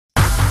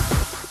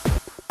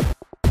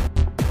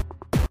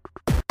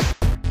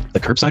The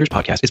Curbsiders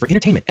podcast is for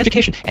entertainment,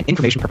 education, and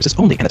information purposes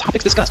only, and the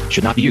topics discussed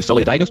should not be used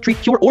solely to diagnose, treat,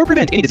 cure, or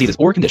prevent any diseases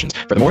or conditions.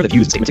 Furthermore, the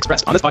views and statements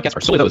expressed on this podcast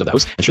are solely those of the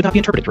host and should not be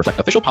interpreted to reflect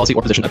official policy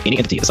or position of any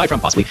entity, aside from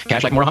possibly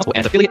Cash Memorial Hospital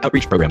and its affiliate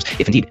outreach programs,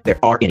 if indeed there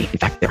are any. In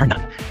fact, there are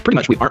none. Pretty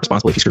much, we aren't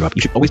responsible if you screw up.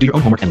 You should always do your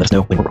own homework and let us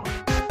know when we're wrong.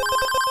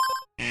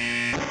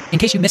 In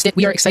case you missed it,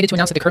 we are excited to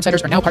announce that the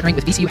Curbsiders are now partnering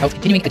with VCU Health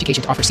Continuing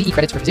Education to offer CE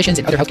credits for physicians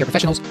and other healthcare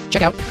professionals.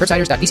 Check out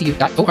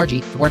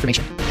curbsiders.vcu.org for more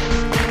information.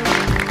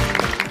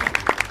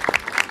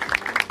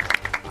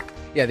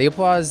 Yeah, the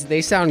applause,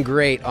 they sound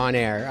great on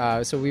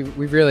air, so we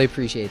really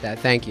appreciate that.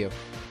 Thank you.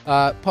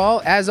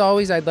 Paul, as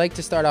always, I'd like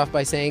to start off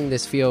by saying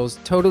this feels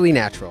totally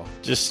natural.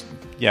 Just,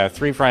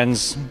 three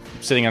friends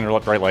sitting under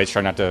bright lights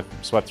trying not to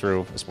sweat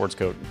through a sports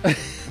coat.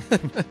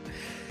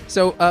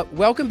 So,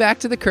 welcome back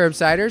to the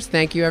Curbsiders.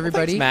 Thank you,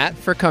 everybody, Thanks, Matt,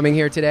 for coming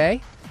here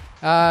today.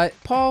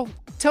 Paul,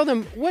 tell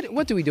them,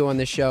 what do we do on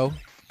this show?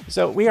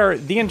 So we are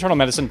the Internal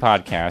Medicine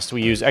Podcast.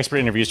 We use expert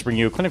interviews to bring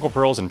you clinical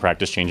pearls and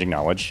practice-changing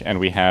knowledge. And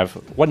we have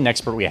one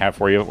expert we have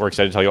for you. We're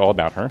excited to tell you all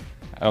about her.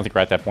 I don't think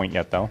we're at that point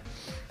yet, though.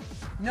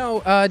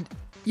 No,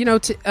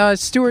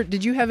 Stuart,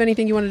 did you have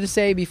anything you wanted to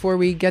say before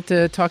we get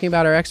to talking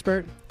about our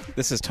expert?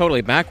 This is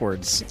totally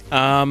backwards.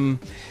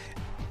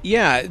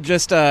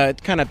 Just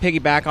kind of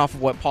piggyback off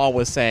of what Paul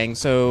was saying.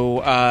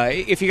 So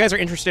if you guys are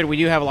interested, we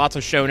do have lots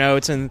of show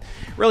notes and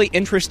really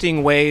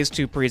interesting ways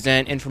to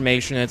present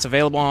information. It's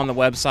available on the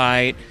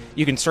website.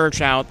 You can search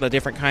out the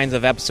different kinds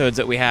of episodes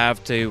that we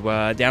have to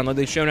download.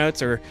 These show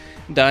notes are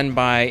done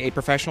by a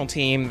professional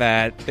team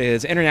that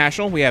is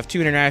international. We have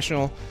 2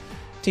 international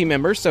team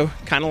members, so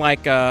kind of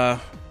like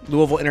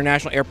Louisville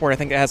International Airport. I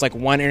think it has like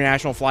 1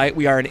 international flight.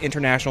 We are an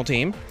international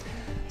team.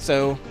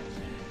 So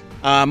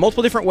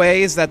multiple different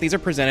ways that these are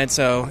presented,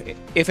 so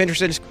if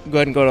interested, just go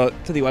ahead and go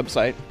to the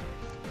website.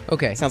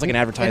 Okay. Sounds like an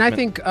advertisement. And I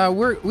think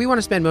we want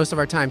to spend most of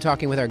our time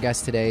talking with our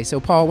guest today.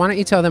 So, Paul, why don't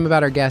you tell them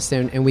about our guest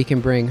and we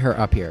can bring her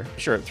up here?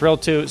 Sure,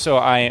 thrilled to. So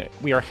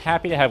we are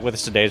happy to have with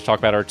us today to talk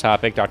about our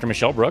topic, Dr.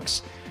 Michelle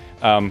Brooks.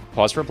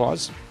 Pause for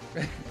applause.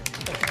 There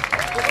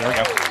we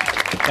go.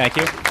 Thank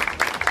you.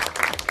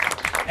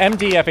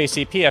 MD,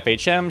 FACP,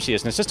 FHM. She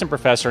is an assistant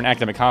professor and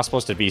academic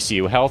hospitalist at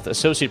VCU Health,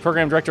 associate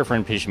program director for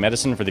inpatient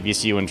medicine for the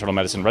VCU Internal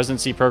Medicine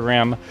Residency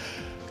Program,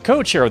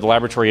 co-chair of the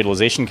Laboratory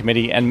Utilization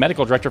Committee, and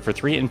medical director for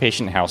 3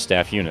 inpatient house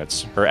staff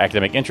units. Her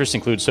academic interests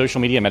include social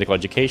media and medical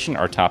education,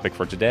 our topic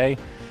for today,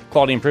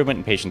 quality improvement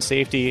and patient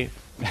safety,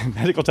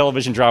 medical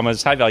television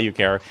dramas, high-value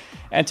care,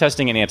 and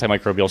testing and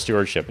antimicrobial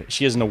stewardship.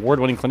 She is an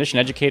award-winning clinician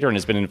educator and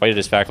has been invited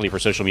as faculty for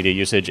social media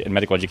usage and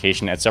medical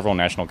education at several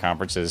national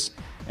conferences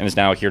and is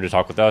now here to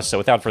talk with us. So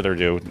without further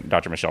ado,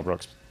 Dr. Michelle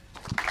Brooks.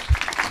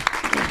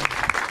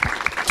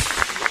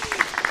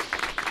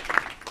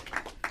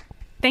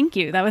 Thank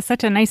you. That was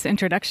such a nice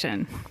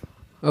introduction.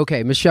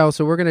 Okay, Michelle,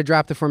 so we're going to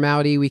drop the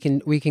formality. We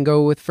can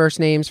go with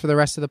first names for the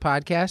rest of the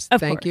podcast.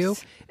 Thank you.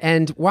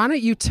 And why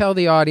don't you tell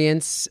the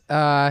audience,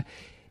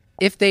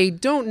 if they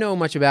don't know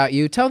much about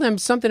you, tell them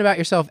something about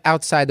yourself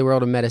outside the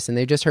world of medicine.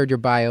 They just heard your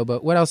bio,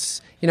 but what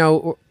else,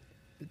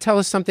 tell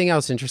us something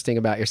else interesting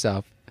about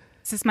yourself.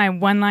 Is this my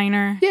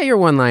one-liner? Yeah, your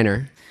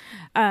one-liner.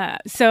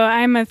 So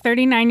I'm a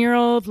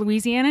 39-year-old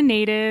Louisiana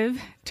native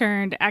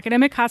turned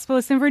academic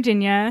hospitalist in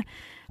Virginia.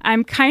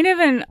 I'm kind of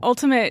an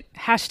ultimate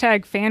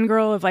hashtag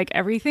fangirl of like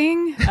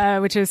everything,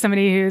 which is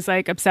somebody who's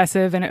like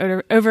obsessive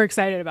and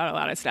overexcited about a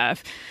lot of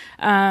stuff.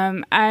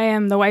 I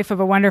am the wife of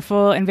a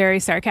wonderful and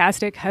very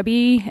sarcastic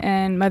hubby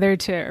and mother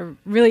to a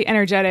really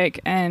energetic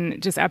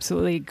and just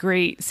absolutely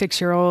great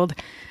 6-year-old.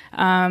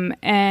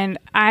 And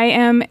I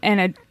am an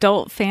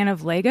adult fan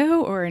of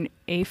Lego or an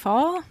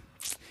AFOL.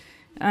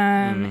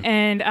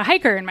 And a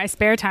hiker in my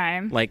spare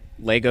time. Like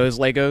Legos?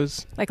 Like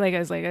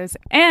Legos.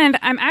 And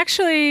I'm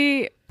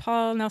actually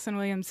Paul Nelson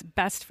Williams'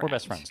 best friend. We're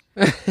best friends.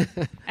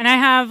 And I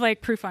have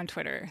like proof on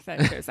Twitter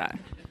that shows that.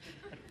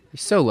 You're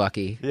so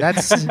lucky.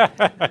 That's a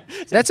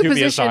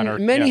position. Honor.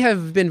 Many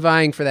have been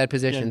vying for that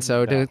position.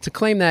 So to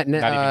claim that,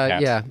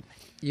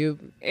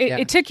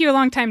 It took you a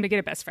long time to get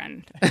a best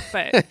friend,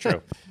 but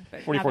true.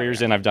 44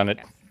 years in, I've done it.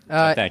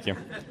 So thank you.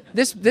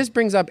 This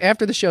brings up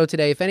after the show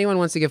today. If anyone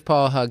wants to give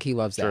Paul a hug, he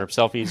loves that. Sure,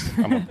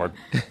 selfies. I'm on board.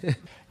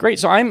 Great.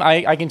 So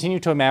I continue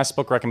to amass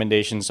book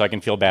recommendations so I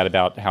can feel bad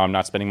about how I'm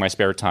not spending my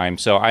spare time.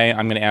 So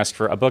I'm going to ask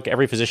for a book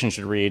every physician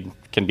should read.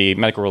 Can be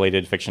medical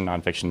related, fiction,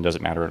 nonfiction,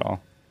 doesn't matter at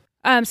all.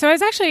 So I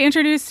was actually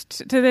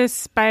introduced to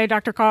this by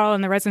Dr. Carl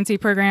in the residency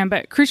program,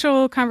 but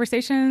Crucial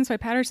Conversations by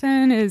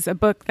Patterson is a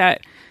book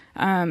that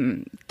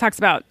talks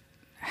about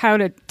how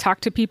to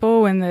talk to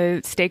people when the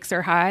stakes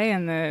are high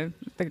and the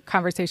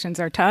conversations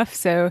are tough.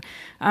 So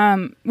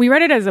we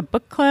read it as a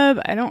book club.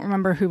 I don't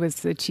remember who was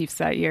the chiefs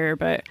that year,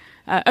 but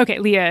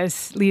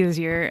Leah's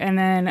year. And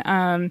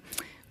then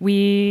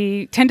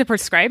we tend to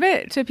prescribe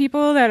it to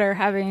people that are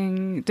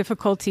having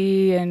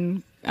difficulty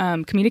in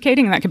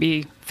communicating, and that could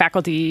be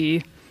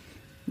faculty,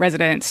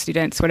 residents,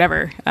 students,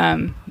 whatever.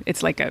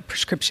 It's like a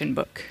prescription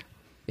book.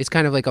 It's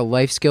kind of like a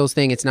life skills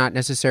thing. It's not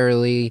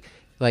necessarily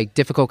like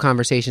difficult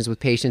conversations with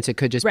patients. It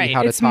could just be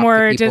how to it's talk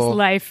more to people. just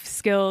life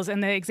skills,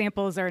 and the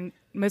examples are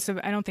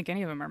I don't think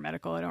any of them are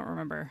medical. I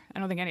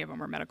don't think any of them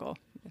were medical.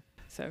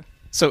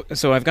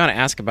 So I've got to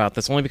ask about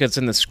this only because it's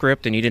in the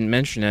script and you didn't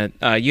mention it.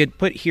 You had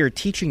put here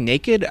Teaching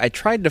Naked. I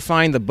tried to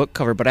find the book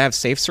cover, but I have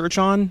Safe Search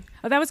on.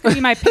 Oh, that was going to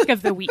be my pick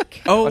of the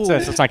week. Oh,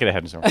 let's not get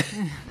ahead of ourselves.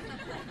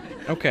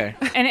 Okay.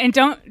 And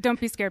don't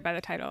be scared by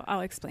the title.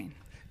 I'll explain.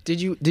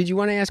 Did you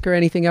want to ask her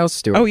anything else,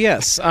 Stuart? Oh,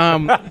 yes.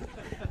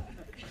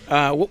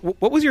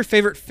 What was your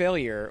favorite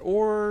failure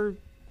or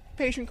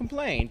patient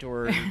complaint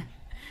or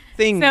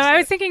things? So I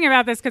was thinking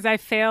about this because I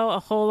fail a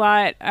whole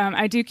lot.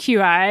 I do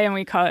QI, and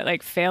we call it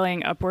like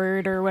failing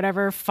upward or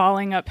whatever,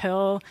 falling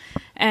uphill.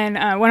 And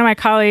one of my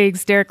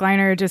colleagues, Derek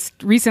Leiner, just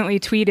recently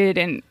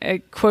tweeted a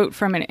quote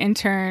from an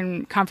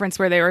intern conference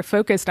where they were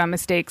focused on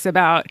mistakes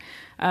about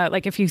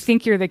like if you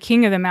think you're the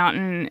king of the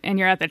mountain and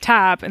you're at the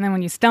top, and then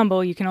when you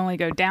stumble, you can only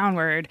go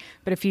downward.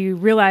 But if you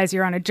realize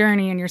you're on a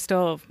journey and you're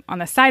still on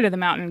the side of the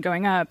mountain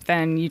going up,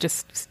 then you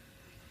just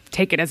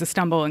take it as a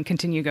stumble and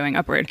continue going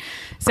upward.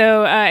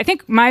 So I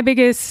think my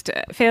biggest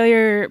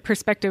failure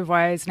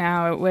perspective-wise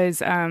now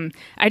was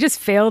I just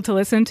failed to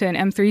listen to an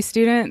M3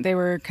 student. They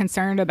were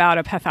concerned about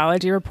a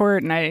pathology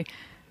report, and I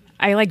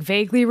like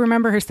vaguely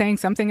remember her saying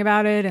something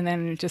about it and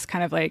then just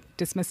kind of like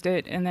dismissed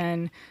it. And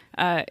then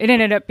it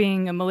ended up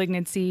being a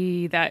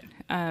malignancy that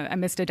I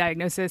missed a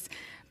diagnosis.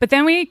 But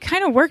then we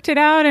kind of worked it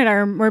out at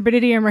our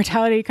morbidity and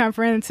mortality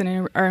conference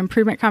and our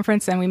improvement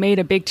conference, and we made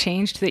a big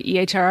change to the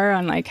EHR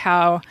on like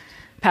how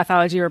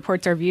pathology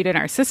reports are viewed in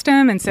our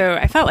system. And so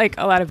I felt like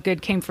a lot of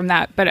good came from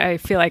that, but I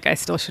feel like I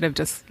still should have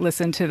just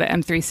listened to the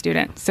M3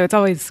 student. So it's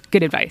always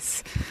good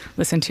advice.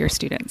 Listen to your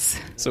students.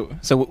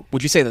 So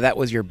would you say that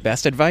was your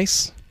best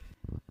advice?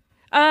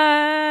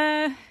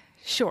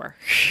 Sure.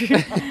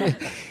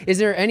 Is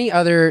there any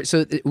other,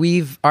 so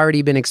we've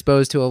already been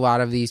exposed to a lot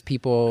of these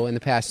people in the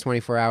past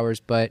 24 hours,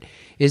 but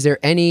is there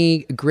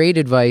any great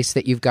advice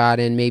that you've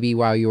gotten maybe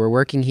while you were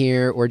working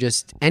here or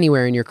just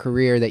anywhere in your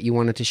career that you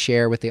wanted to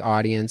share with the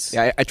audience?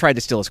 Yeah, I tried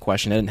to steal his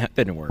question. It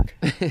didn't work.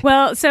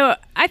 Well, so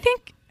I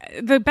think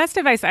the best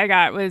advice I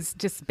got was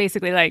just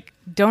basically like,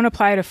 don't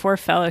apply to 4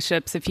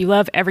 fellowships if you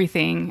love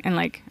everything. And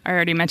like I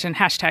already mentioned,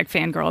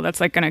 #fangirl, that's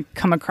like going to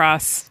come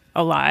across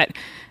a lot.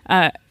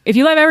 If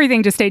you love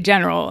everything, just stay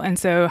general. And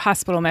so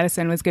hospital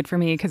medicine was good for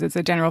me because it's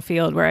a general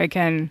field where I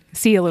can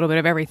see a little bit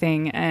of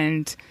everything.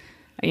 And,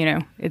 you know,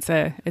 it's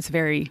a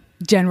very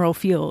general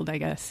field, I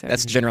guess. So,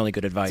 that's generally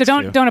good advice. So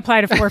don't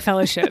apply to 4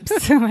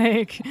 fellowships.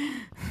 Like,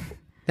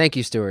 thank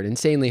you, Stuart.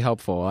 Insanely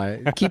helpful.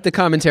 Keep the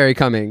commentary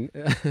coming.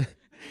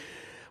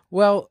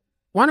 Well,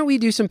 why don't we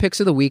do some picks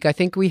of the week? I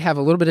think we have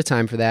a little bit of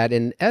time for that.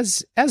 And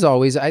as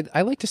always,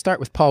 I like to start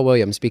with Paul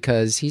Williams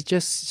because he's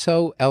just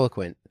so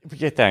eloquent.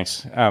 Yeah,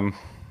 thanks.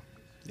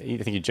 You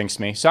think you jinxed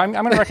me. So I'm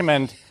going to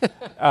recommend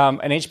an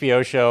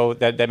HBO show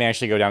that may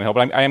actually go downhill,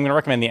 but I am going to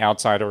recommend The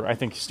Outsider. I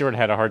think Stuart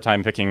had a hard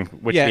time picking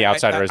which The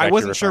Outsider is actually I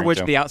wasn't sure which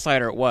to. The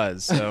Outsider it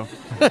was, so.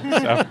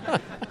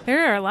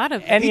 There are a lot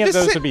of Any of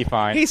those would be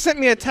fine. He sent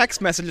me a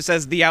text message that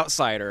says The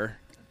Outsider.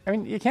 I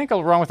mean, you can't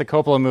go wrong with a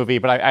Coppola movie,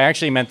 but I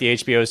actually meant the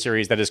HBO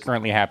series that is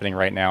currently happening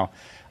right now.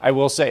 I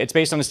will say it's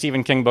based on a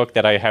Stephen King book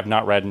that I have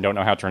not read and don't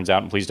know how it turns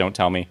out, and please don't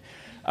tell me.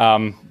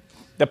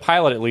 The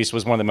pilot, at least,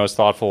 was one of the most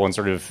thoughtful and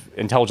sort of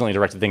intelligently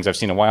directed things I've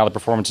seen in a while. The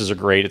performances are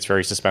great. It's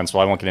very suspenseful.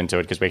 I won't get into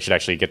it because we should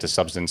actually get to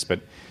substance. But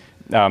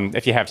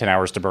if you have 10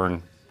 hours to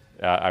burn,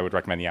 I would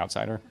recommend The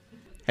Outsider.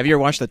 Have you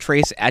ever watched the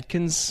Trace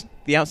Adkins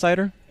The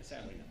Outsider?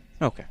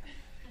 Okay.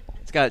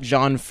 It's got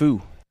John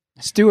Fu.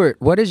 Stuart,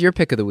 what is your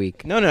pick of the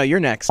week? No, you're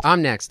next.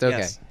 I'm next. Okay.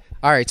 Yes.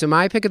 All right. So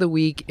my pick of the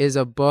week is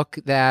a book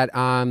that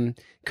I'm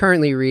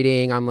currently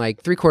reading. I'm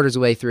like 3/4 of the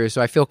way through,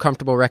 so I feel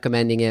comfortable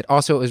recommending it.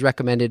 Also, it was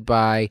recommended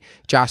by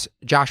Josh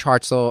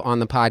Hartzell on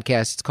the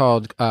podcast. It's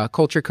called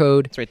Culture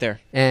Code. It's right there.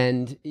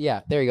 And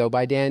yeah, there you go,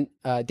 by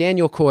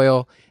Daniel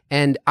Coyle.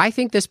 And I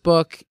think this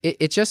book,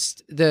 it's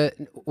just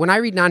when I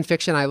read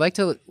nonfiction, I like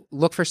to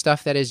look for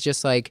stuff that is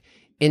just like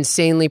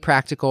insanely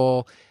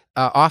practical,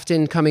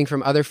 often coming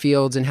from other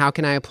fields, and how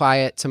can I apply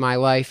it to my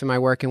life and my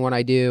work and what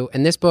I do.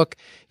 And this book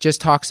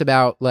just talks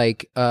about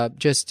like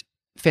just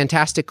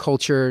fantastic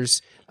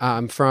cultures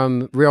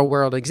from real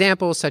world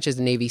examples such as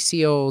the Navy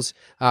SEALs,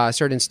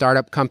 certain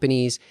startup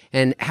companies,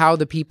 and how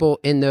the people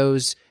in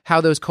those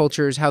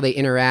cultures, how they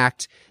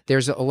interact.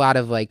 There's a lot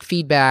of like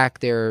feedback.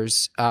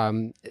 There's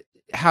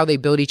how they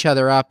build each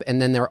other up.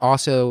 And then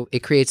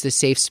it creates this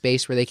safe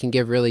space where they can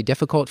give really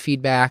difficult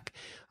feedback.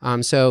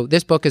 So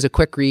this book is a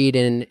quick read,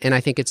 and I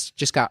think it's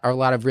just got a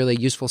lot of really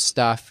useful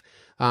stuff,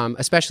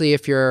 especially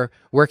if you're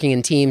working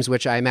in teams,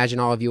 which I imagine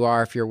all of you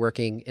are if you're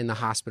working in the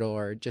hospital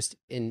or just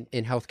in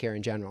healthcare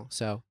in general.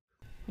 So,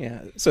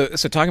 yeah. So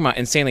talking about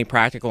insanely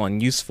practical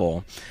and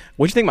useful,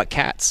 what do you think about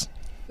Cats?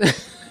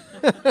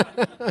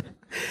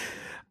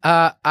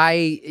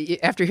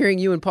 After hearing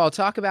you and Paul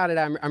talk about it,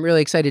 I'm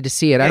really excited to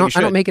see it. Yeah, I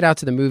don't make it out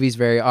to the movies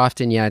very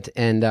often yet,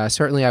 and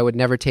certainly I would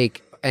never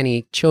take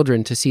any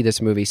children to see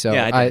this movie, so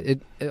Yeah,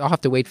 I'll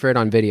have to wait for it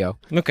on video.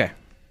 Okay.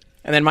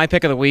 And then my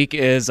pick of the week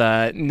is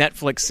a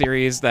Netflix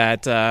series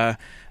that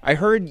I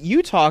heard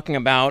you talking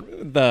about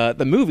the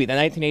movie, the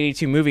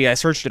 1982 movie. I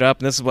searched it up,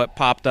 and this is what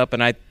popped up,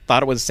 and I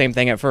thought it was the same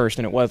thing at first,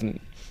 and it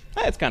wasn't.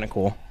 It's kind of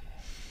cool.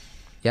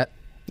 Yep.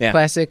 Yeah.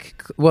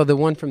 Classic. Well, the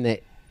one from the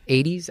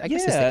 80s? I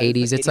guess it's the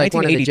 80s. It's like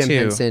one of the Jim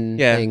Henson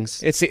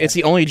things. It's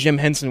the only Jim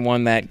Henson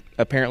one that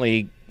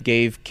apparently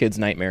gave kids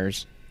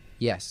nightmares.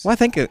 Yes. Well, I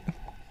think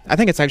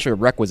it's actually a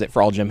requisite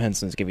for all Jim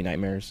Hensons to give you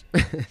nightmares.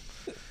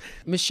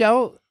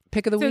 Michelle,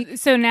 pick of the week?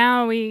 So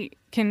now we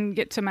can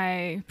get to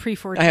my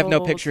pre-foretold. I have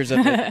no pictures of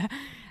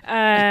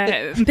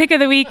it. Pick of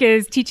the week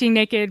is Teaching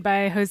Naked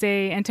by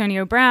Jose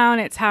Antonio Brown.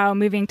 It's how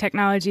moving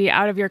technology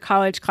out of your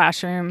college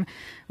classroom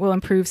will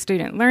improve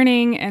student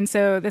learning. And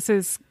so this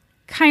is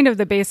kind of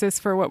the basis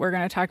for what we're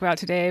going to talk about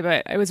today,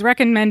 but it was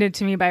recommended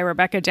to me by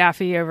Rebecca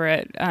Jaffe over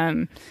at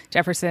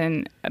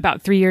Jefferson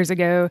about 3 years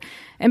ago.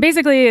 And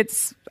basically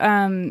it's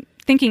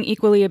thinking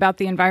equally about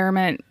the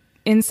environment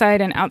inside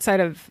and outside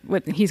of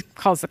what he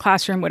calls the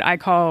classroom, what I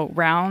call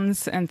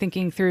rounds, and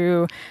thinking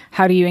through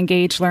how do you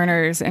engage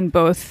learners in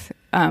both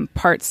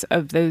parts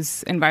of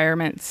those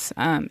environments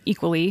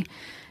equally.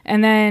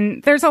 And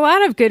then there's a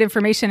lot of good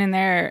information in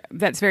there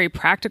that's very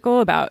practical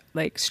about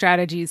like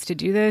strategies to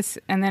do this.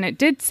 And then it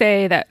did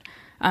say that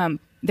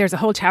there's a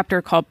whole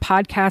chapter called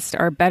Podcasts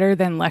Are Better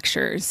Than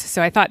Lectures.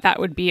 So I thought that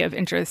would be of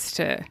interest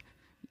to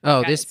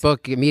Oh, this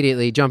book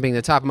immediately jumping to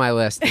the top of my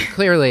list.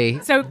 Clearly,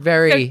 so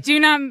very do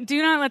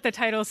not let the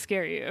title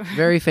scare you.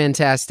 Very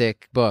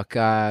fantastic book.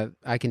 I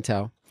can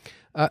tell.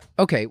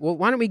 Okay, well,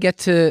 why don't we get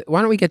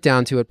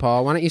down to it,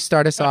 Paul? Why don't you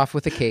start us off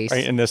with a case?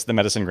 Right, in the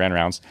medicine grand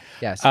rounds.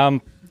 Yes.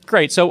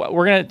 Great. So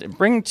we're going to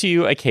bring to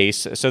you a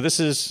case. So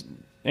this is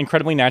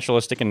incredibly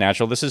naturalistic and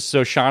natural. This is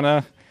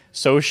Shoshana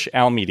Soch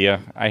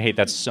Almeida, I hate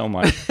that so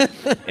much,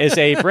 is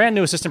a brand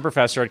new assistant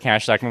professor at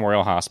Cash-Stack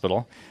Memorial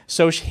Hospital.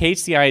 Soch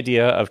hates the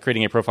idea of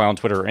creating a profile on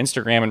Twitter or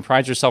Instagram and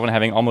prides herself on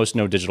having almost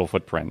no digital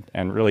footprint,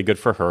 and really good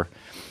for her.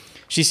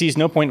 She sees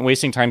no point in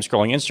wasting time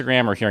scrolling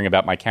Instagram or hearing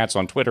about my cats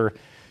on Twitter.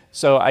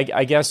 So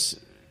I guess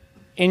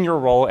in your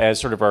role as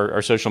sort of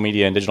our social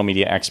media and digital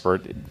media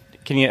expert,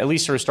 can you at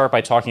least sort of start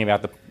by talking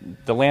about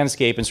the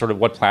landscape and sort of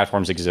what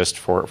platforms exist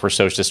for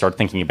Soch to start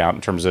thinking about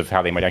in terms of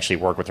how they might actually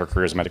work with her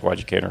career as a medical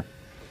educator?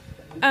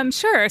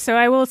 Sure. So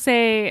I will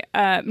say,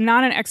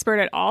 not an expert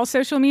at all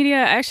social media.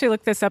 I actually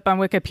looked this up on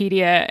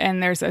Wikipedia,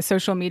 and there's a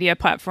social media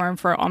platform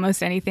for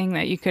almost anything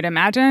that you could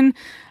imagine.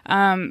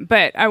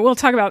 But I will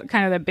talk about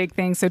kind of the big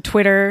things. So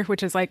Twitter,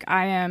 which is like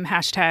I am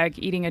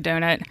 #eating a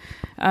donut,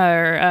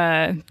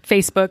 or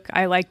Facebook,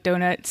 I like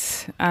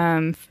donuts.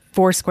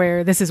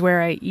 Foursquare, this is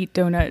where I eat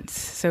donuts.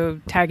 So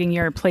tagging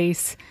your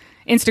place.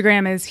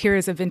 Instagram is here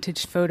is a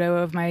vintage photo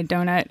of my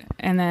donut,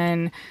 and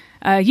then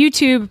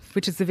YouTube,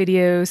 which is the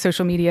video,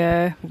 social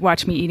media,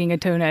 watch me eating a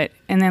donut.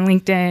 And then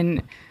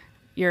LinkedIn,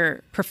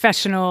 your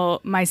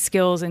professional, my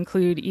skills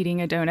include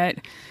eating a donut.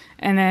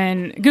 And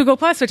then Google+,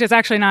 which is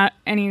actually not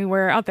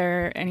anywhere out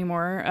there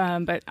anymore,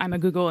 but I'm a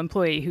Google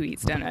employee who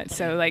eats donuts.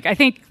 So I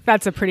think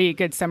that's a pretty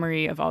good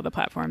summary of all the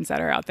platforms that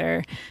are out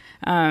there.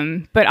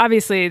 But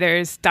obviously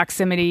there's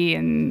Doximity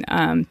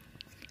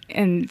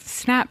and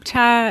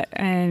Snapchat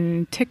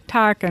and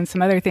TikTok and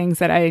some other things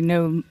that I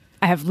know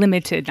I have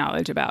limited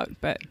knowledge about,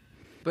 But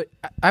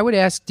I would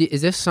ask,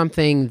 is this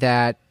something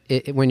that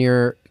when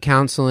you're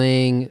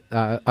counseling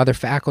other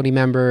faculty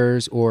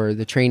members or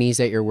the trainees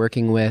that you're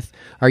working with,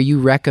 are you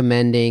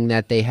recommending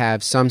that they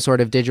have some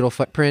sort of digital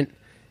footprint?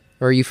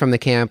 Or are you from the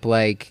camp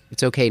like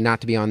it's okay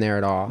not to be on there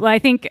at all? Well, I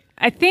think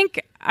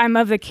I'm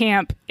of the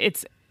camp.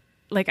 It's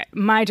like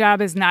my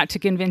job is not to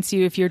convince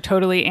you if you're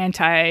totally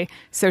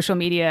anti-social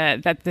media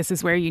that this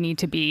is where you need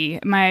to be.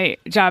 My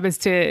job is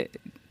to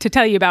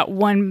tell you about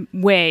one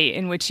way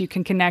in which you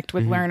can connect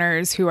with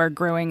learners who are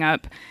growing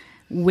up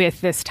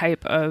with this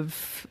type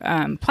of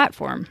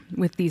platform,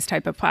 with these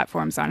type of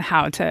platforms on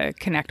how to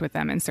connect with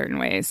them in certain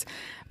ways.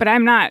 But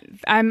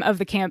I'm of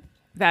the camp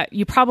that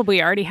you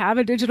probably already have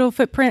a digital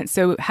footprint,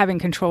 so having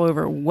control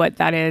over what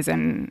that is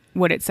and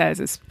what it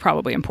says is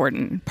probably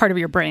important. Part of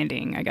your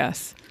branding, I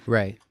guess.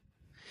 Right.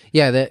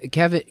 Yeah, the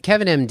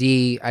Kevin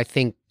MD, I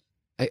think,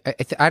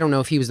 I don't know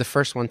if he was the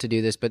first one to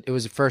do this, but it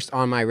was first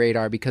on my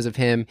radar because of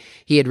him.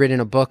 He had written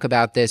a book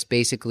about this,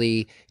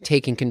 basically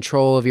taking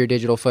control of your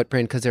digital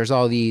footprint, because there's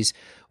all these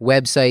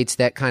websites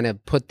that kind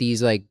of put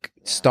these like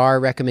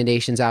star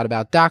recommendations out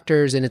about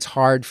doctors, and it's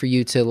hard for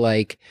you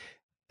to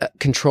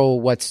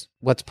control what's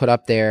put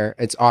up there.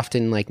 It's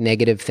often like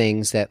negative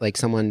things that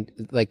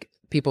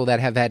people that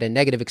have had a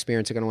negative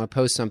experience are going to want to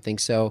post something.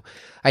 So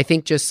I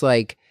think just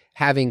like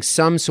having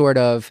some sort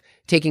of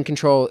taking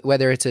control,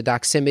 whether it's a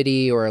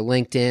Doximity or a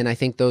LinkedIn, I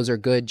think those are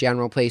good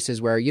general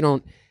places where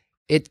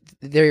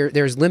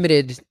there's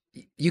limited,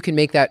 you can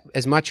make that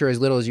as much or as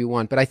little as you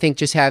want. But I think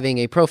just having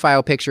a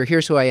profile picture,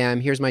 here's who I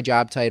am, here's my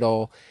job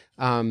title,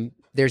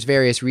 there's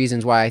various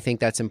reasons why I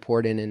think that's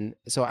important. And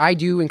so I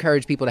do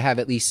encourage people to have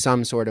at least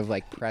some sort of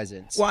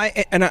presence. Well,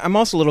 I'm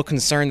also a little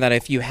concerned that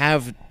if you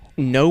have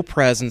no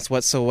presence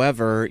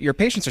whatsoever, your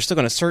patients are still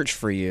going to search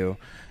for you.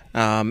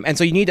 And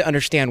so you need to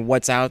understand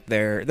what's out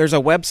there. There's a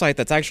website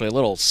that's actually a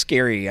little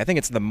scary. I think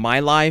it's the My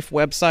Life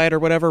website or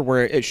whatever,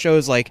 where it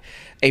shows like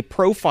a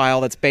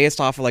profile that's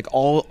based off of like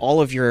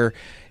all of your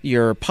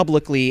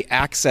publicly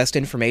accessed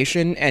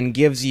information and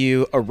gives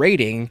you a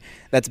rating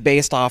that's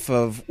based off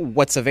of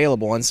what's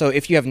available. And so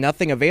if you have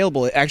nothing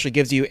available, it actually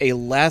gives you a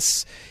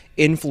less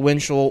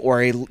influential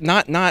or a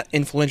not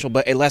influential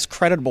but a less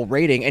credible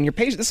rating. And your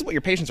patient, this is what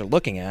your patients are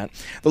looking at.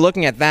 They're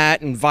looking at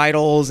that and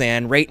vitals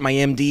and Rate My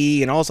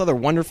MD and all this other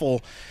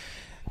wonderful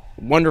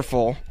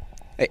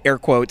air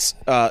quotes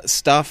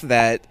stuff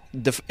that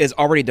is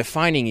already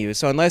defining you.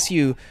 So unless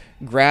you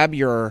grab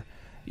your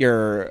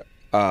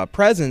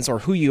presence or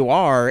who you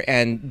are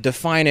and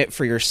define it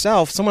for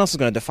yourself, someone else is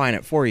going to define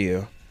it for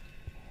you.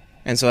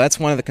 And so that's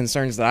one of the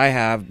concerns that I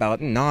have about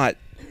not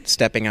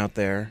stepping out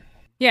there.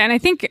 Yeah, and I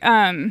think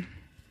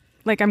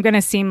like I'm going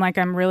to seem like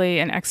I'm really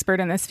an expert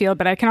in this field,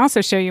 but I can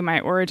also show you my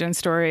origin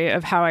story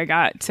of how I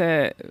got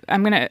to.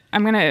 I'm going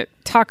to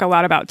talk a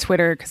lot about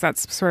Twitter because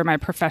that's sort of my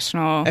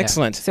professional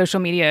excellent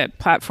social media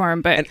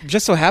platform. But and it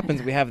just so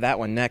happens we have that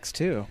one next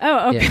too.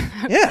 Oh, okay,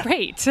 yeah.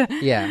 Great.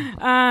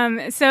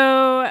 Yeah.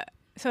 So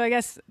I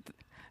guess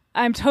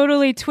I'm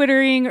totally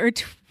twittering or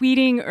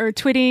tweeting or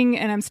twitting,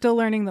 and I'm still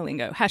learning the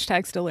lingo.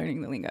 Hashtag still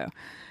learning the lingo.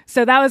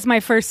 So that was my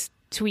first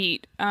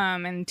tweet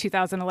in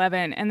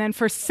 2011. And then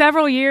for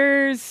several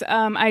years,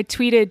 I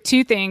tweeted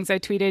two things. I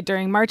tweeted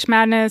during March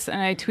Madness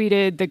and I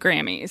tweeted the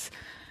Grammys.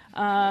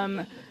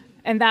 And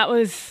that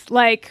was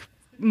like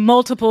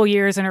multiple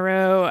years in a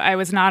row. I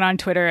was not on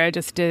Twitter. I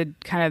just did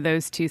kind of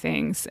those two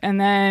things.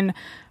 And then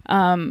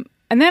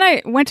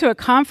I went to a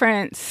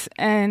conference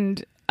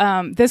and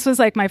this was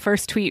like my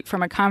first tweet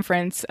from a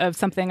conference of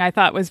something I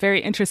thought was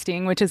very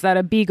interesting, which is that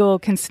a beagle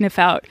can sniff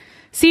out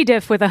C.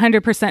 diff with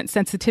 100%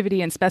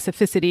 sensitivity and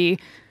specificity,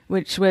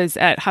 which was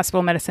at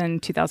Hospital Medicine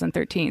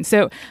 2013.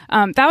 So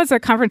that was a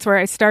conference where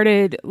I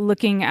started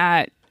looking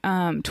at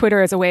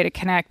Twitter as a way to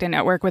connect and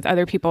network with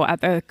other people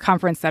at the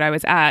conference that I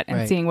was at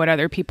and seeing what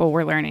other people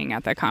were learning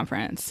at the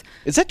conference.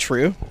 Is that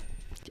true?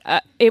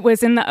 It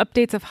was in the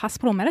updates of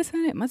Hospital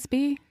Medicine. It must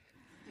be.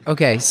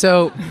 Okay,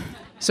 so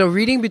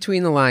reading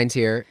between the lines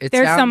here,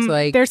 sounds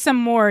like there's some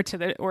more to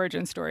the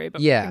origin story,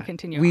 but we can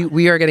continue.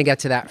 We are going to get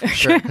to that for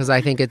sure because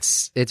I think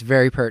it's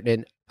very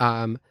pertinent.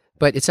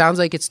 But it sounds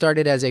like it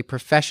started as a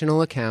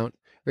professional account,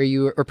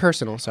 or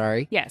personal,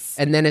 sorry. Yes.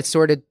 And then it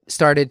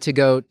started to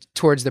go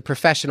towards the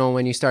professional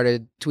when you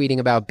started tweeting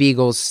about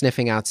beagles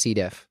sniffing out C.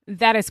 diff.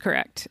 That is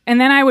correct.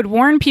 And then I would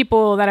warn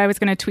people that I was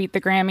going to tweet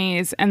the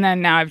Grammys, and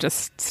then now I've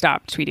just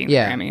stopped tweeting the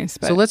Grammys.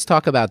 But. So let's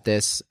talk about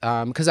this,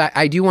 because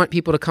I do want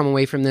people to come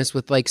away from this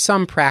with like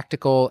some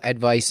practical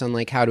advice on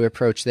like how to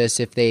approach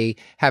this if they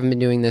haven't been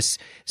doing this.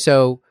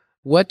 So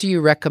what do you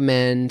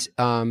recommend?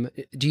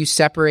 Do you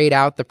separate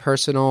out the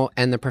personal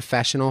and the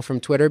professional from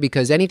Twitter?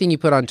 Because anything you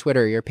put on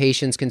Twitter, your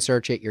patients can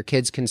search it, your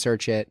kids can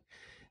search it.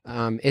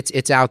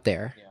 It's out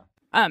there.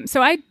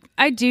 So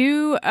I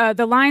do.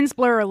 The lines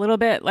blur a little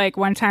bit. Like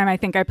one time, I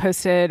think I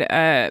posted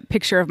a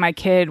picture of my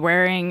kid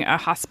wearing a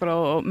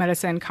Hospital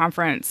Medicine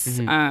conference,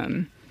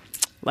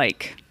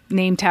 like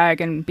name tag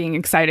and being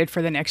excited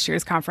for the next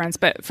year's conference.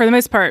 But for the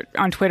most part,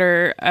 on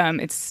Twitter,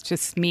 it's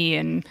just me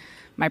and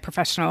my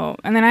professional,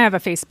 and then I have a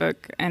Facebook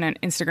and an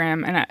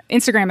Instagram, and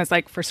Instagram is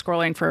like for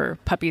scrolling for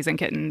puppies and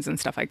kittens and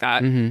stuff like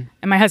that. And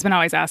my husband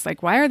always asks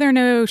like, why are there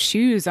no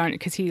shoes on it?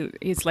 Because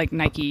he's like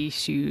Nike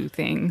shoe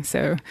thing.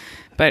 So,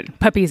 but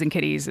puppies and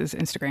kitties is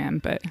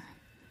Instagram. But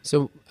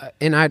so,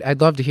 and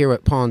I'd love to hear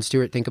what Paul and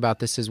Stuart think about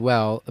this as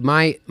well.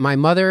 My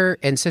mother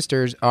and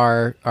sisters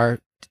are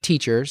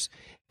teachers,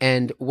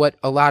 and what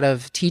a lot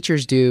of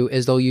teachers do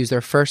is they'll use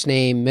their first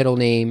name, middle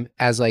name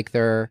as like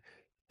their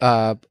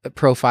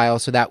profile,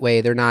 so that way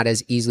they're not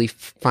as easily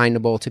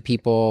findable to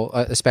people,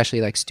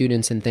 especially like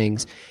students and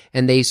things.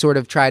 And they sort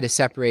of try to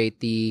separate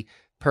the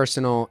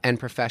personal and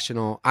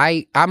professional.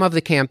 I'm of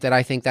the camp that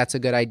I think that's a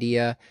good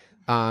idea.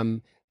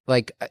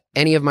 Like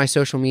any of my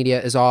social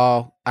media is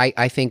all,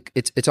 I think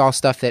it's all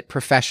stuff that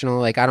professional,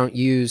 like I don't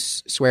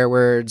use swear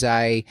words.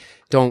 I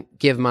don't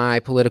give my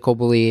political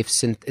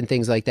beliefs and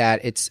things like that.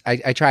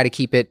 I try to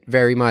keep it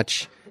very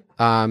much,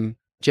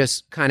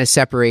 just kind of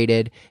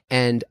separated.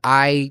 And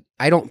I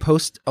don't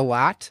post a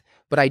lot,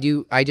 but I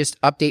just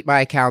update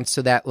my accounts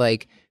so that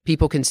like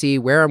people can see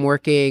where I'm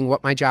working,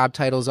 what my job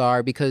titles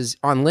are, because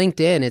on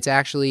LinkedIn, it's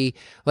actually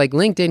like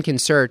LinkedIn can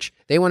search.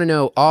 They want to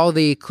know all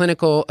the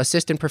clinical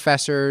assistant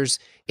professors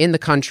in the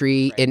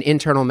country in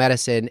internal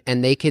medicine,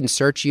 and they can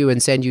search you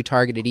and send you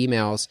targeted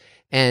emails,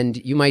 and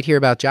you might hear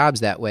about jobs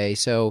that way.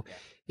 So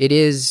it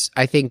is,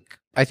 I think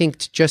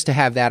just to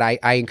have that,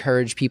 I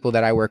encourage people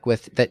that I work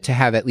with to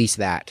have at least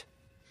that.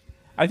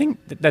 I think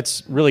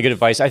that's really good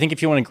advice. I think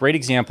if you want a great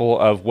example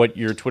of what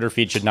your Twitter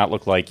feed should not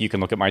look like, you can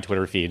look at my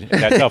Twitter feed.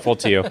 That's helpful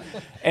too.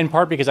 In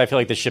part because I feel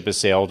like the ship has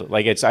sailed.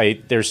 Like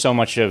there's so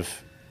much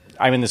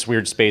I'm in this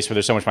weird space where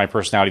there's so much of my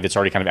personality that's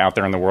already kind of out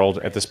there in the world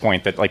at this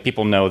point that like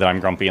people know that I'm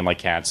grumpy and like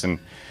cats and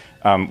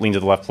lean to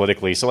the left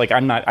politically. So like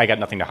I got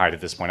nothing to hide at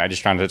this point. I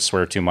just trying to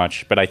swear too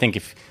much. But I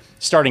think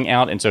starting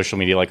out in social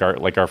media, like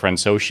our friend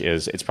Soch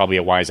is, it's probably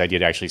a wise idea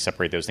to actually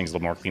separate those things a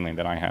little more cleanly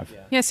than I have.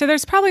 Yeah, so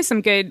there's probably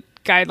some good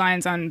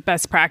guidelines on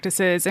best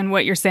practices, and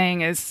what you're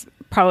saying is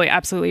probably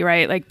absolutely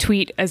right. Like,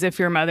 tweet as if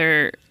your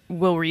mother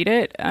will read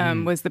it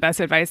was the best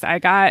advice I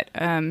got.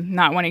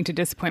 Not wanting to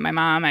disappoint my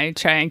mom, I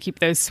try and keep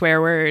those swear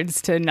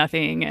words to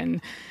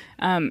nothing,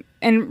 and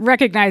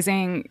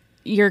recognizing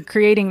you're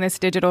creating this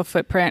digital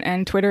footprint,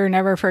 and Twitter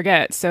never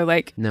forgets. So,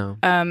 like, No.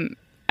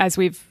 As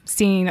we've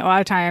seen, a lot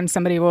of times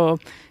somebody will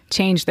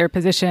change their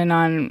position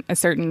on a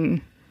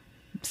certain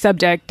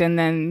subject, and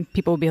then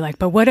people will be like,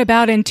 but what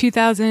about in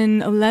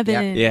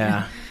 2011?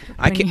 Yeah.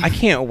 I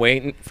can't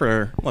wait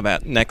for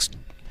about next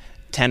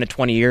 10 to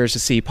 20 years to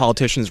see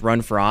politicians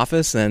run for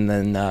office, and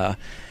then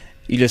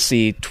you just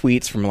see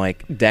tweets from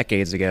like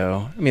decades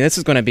ago. I mean, this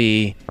is going to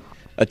be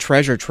a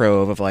treasure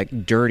trove of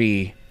like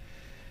dirty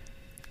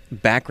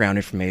background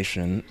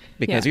information,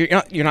 because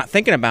you're not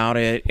thinking about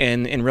it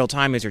in real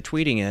time as you're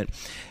tweeting it,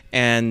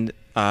 and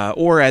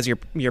or as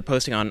you're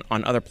posting on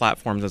other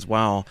platforms as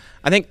well.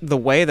 I think the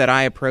way that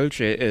I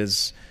approach it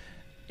is,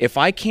 if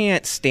I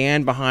can't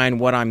stand behind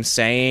what I'm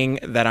saying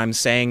that I'm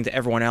saying to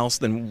everyone else,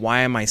 then why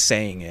am I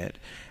saying it?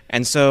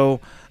 And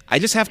so I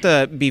just have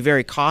to be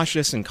very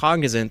cautious and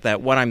cognizant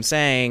that what I'm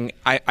saying,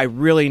 I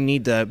really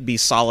need to be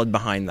solid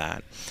behind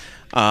that.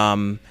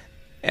 And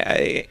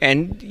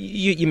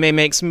you may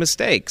make some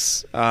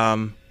mistakes,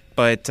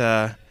 but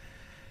I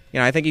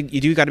think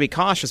you do got to be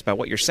cautious about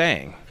what you're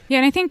saying. Yeah,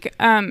 and I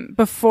think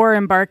before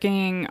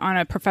embarking on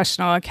a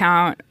professional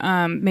account,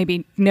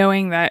 maybe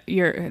knowing that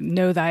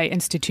know thy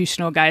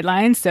institutional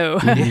guidelines. So,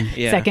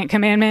 second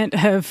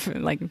commandment of,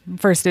 like,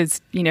 first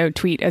is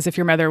tweet as if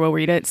your mother will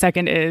read it.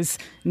 Second is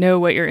know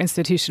what your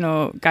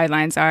institutional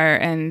guidelines are,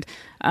 and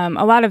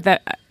a lot of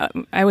that,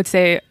 I would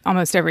say,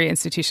 almost every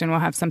institution will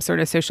have some sort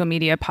of social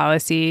media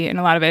policy, and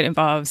a lot of it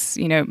involves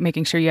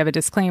making sure you have a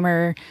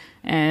disclaimer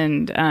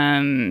and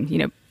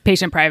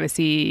patient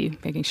privacy,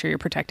 making sure you're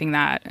protecting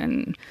that.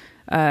 And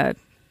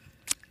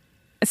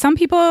some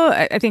people,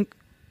 I think,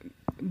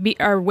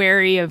 are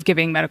wary of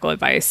giving medical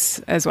advice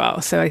as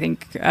well. So I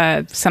think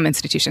some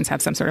institutions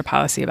have some sort of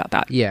policy about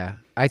that. Yeah,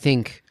 I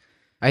think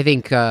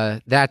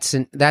that's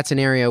an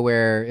area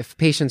where if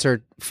patients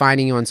are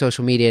finding you on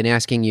social media and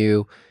asking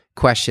you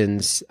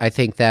questions, I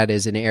think that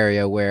is an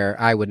area where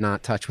I would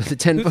not touch with a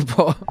 10-foot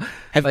pole.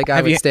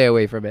 I would stay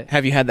away from it.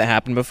 Have you had that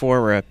happen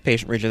before, where a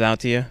patient reaches out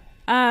to you?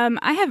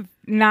 I have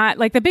not.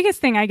 Like, the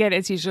biggest thing I get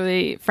is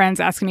usually friends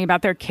asking me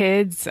about their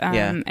kids,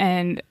 and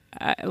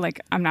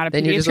I'm not a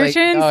then pediatrician, you're just like, so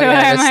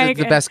I'm that's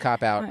the best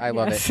cop out. I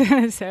love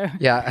it. So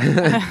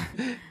yeah.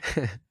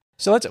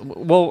 So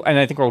and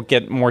I think we'll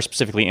get more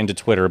specifically into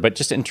Twitter, but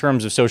just in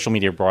terms of social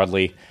media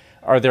broadly,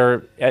 are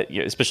there,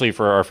 especially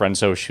for our friend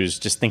Soch, who's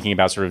just thinking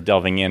about sort of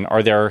delving in,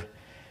 are there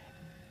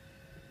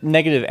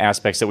negative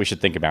aspects that we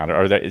should think about?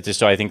 Or that, just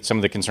so I think some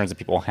of the concerns that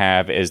people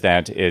have is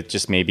that it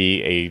just may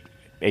be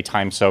a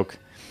time soak,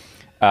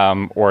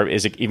 or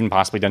is it even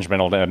possibly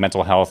detrimental to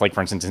mental health? Like,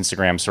 for instance,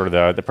 Instagram, sort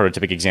of the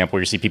prototypic example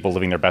where you see people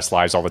living their best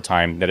lives all the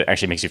time, that it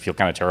actually makes you feel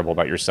kind of terrible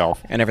about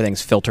yourself. And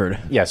everything's filtered.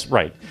 Yes,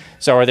 right.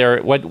 So are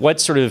there,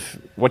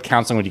 what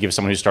counseling would you give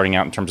someone who's starting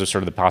out in terms of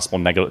sort of the possible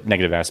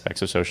negative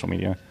aspects of social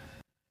media?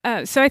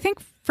 So I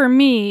think for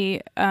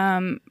me,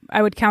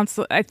 I would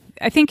counsel. I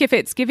think if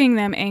it's giving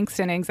them angst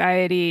and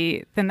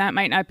anxiety, then that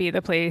might not be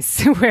the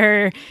place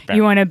where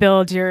you want to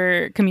build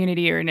your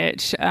community or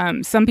niche.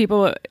 Some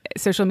people,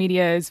 social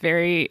media is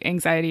very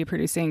anxiety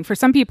producing. For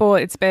some people,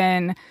 it's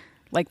been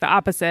like the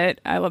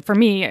opposite. For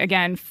me,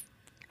 again,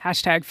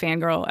 hashtag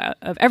fangirl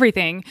of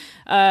everything.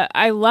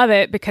 I love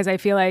it because I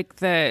feel like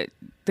the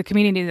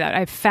community that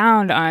I've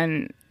found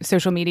on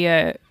social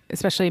media,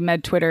 especially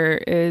med Twitter,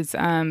 is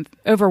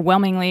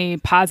overwhelmingly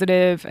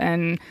positive,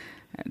 and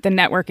the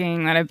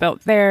networking that I've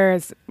built there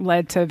has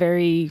led to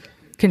very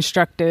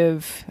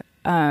constructive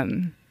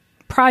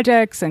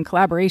projects and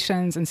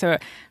collaborations. And so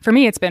for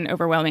me, it's been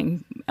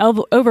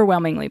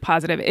overwhelmingly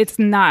positive. It's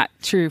not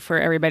true for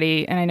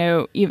everybody. And I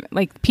know even,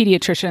 like,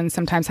 pediatricians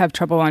sometimes have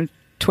trouble on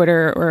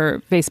Twitter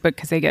or Facebook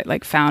because they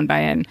get found by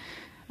an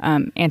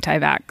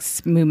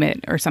anti-vax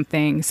movement or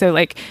something. So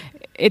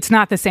it's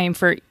not the same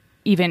for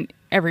even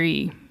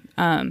every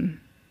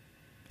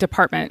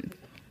department.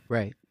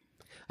 Right.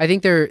 I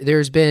think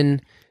there's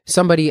been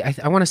somebody,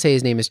 I want to say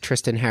his name is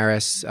Tristan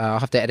Harris. I'll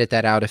have to edit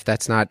that out if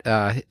that's not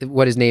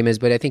what his name is,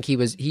 but I think he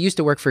used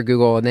to work for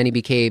Google, and then he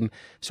became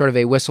sort of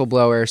a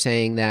whistleblower,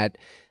 saying that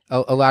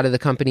a lot of the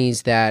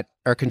companies that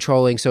are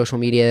controlling social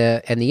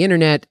media and the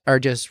internet are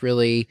just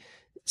really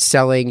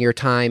selling your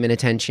time and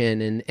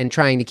attention and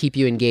trying to keep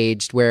you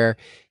engaged, where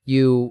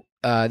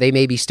they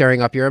may be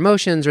stirring up your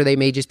emotions, or they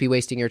may just be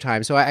wasting your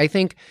time. So I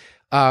think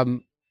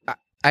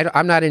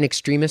I'm not an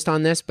extremist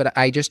on this, but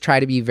I just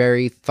try to be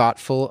very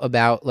thoughtful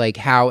about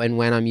how and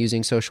when I'm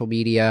using social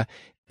media.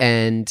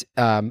 And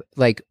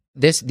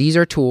these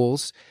are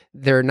tools.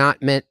 They're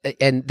not meant,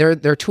 and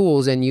they're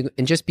tools, and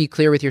just be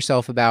clear with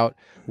yourself about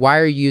why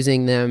are you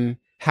using them,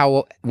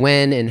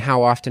 when and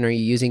how often are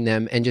you using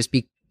them, and just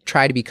be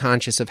try to be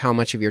conscious of how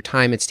much of your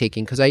time it's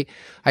taking, because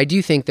I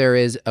do think there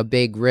is a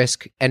big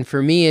risk. And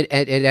for me, it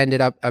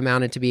ended up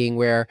amounted to being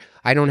where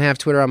I don't have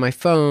Twitter on my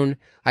phone.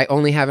 I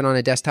only have it on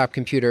a desktop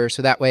computer.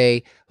 So that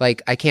way,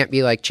 like, I can't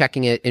be like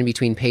checking it in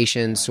between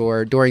patients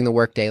or during the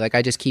workday. Like,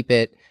 I just keep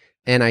it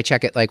and I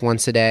check it like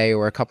once a day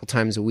or a couple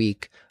times a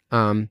week.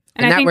 And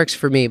that works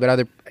for me, but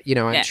other,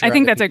 I'm sure I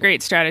think that's a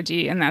great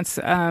strategy. And that's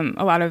a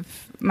lot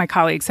of my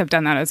colleagues have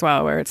done that as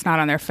well, where it's not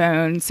on their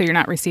phone. So you're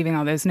not receiving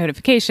all those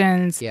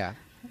notifications. Yeah.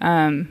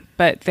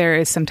 But there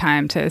is some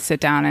time to sit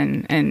down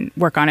and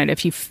work on it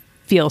if you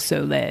feel so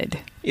led.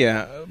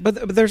 Yeah,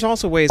 but there's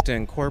also ways to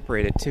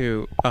incorporate it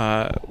too.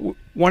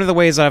 One of the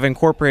ways I've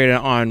incorporated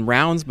it on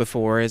rounds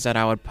before is that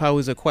I would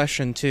pose a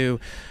question to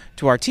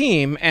our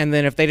team, and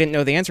then if they didn't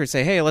know the answer, I'd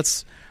say, "Hey,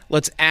 let's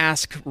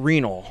ask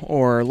renal,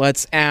 or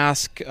let's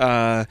ask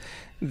the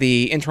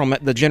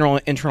general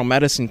internal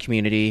medicine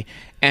community."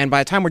 And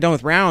by the time we're done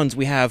with rounds,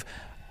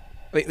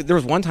 there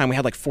was one time we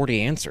had like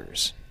 40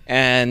 answers.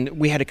 And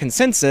we had a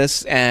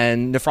consensus,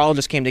 and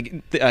nephrologists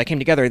came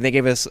together, and they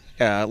gave us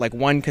like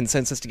one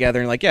consensus together,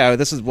 and like, yeah,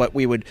 this is what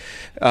we would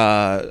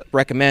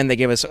recommend. They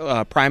gave us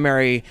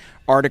primary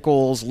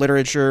articles,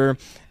 literature.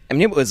 I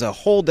mean, it was a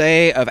whole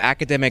day of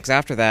academics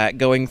after that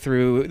going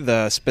through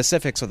the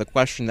specifics of the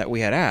question that we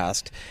had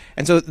asked.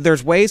 And so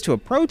there's ways to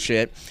approach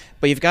it,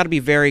 but you've got to be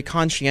very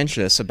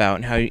conscientious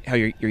about how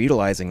you're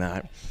utilizing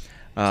that.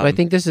 So I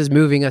think this is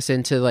moving us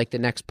into like the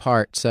next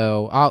part.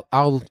 So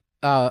I'll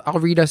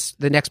read us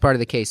the next part of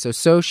the case. So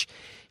Soch,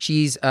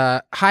 she's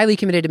highly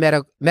committed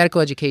to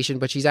medical education,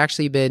 but she's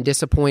actually been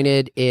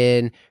disappointed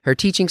in her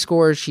teaching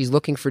scores. She's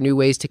looking for new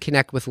ways to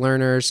connect with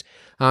learners.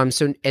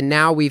 And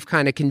now we've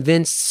kind of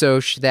convinced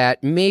Soch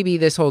that maybe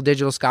this whole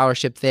digital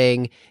scholarship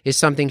thing is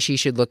something she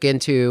should look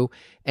into.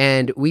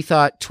 And we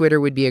thought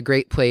Twitter would be a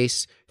great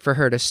place for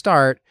her to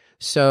start.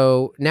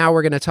 So now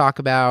we're going to talk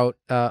about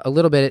a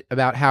little bit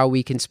about how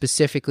we can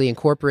specifically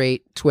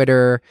incorporate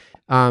Twitter.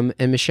 And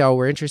Michelle,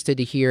 we're interested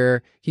to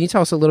hear, can you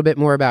tell us a little bit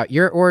more about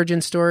your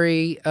origin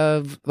story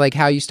of like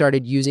how you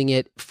started using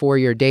it for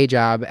your day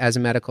job as a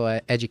medical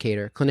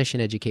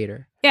clinician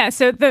educator? Yeah,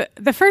 so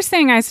the first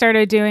thing I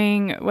started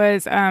doing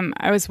was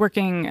I was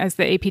working as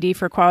the APD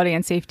for quality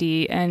and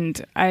safety,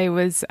 and I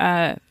was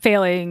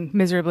failing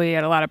miserably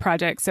at a lot of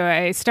projects. So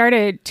I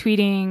started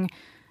tweeting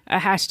a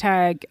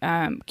hashtag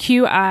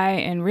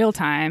QI in real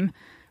time,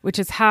 which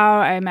is how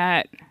I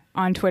met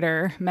on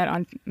Twitter, met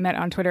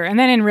on Twitter, and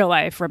then in real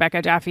life,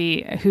 Rebecca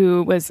Jaffe,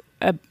 who was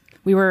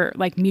we were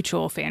like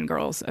mutual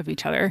fangirls of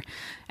each other,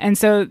 and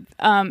so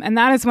and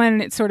that is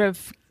when it sort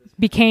of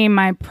became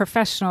my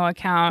professional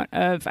account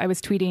of I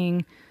was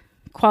tweeting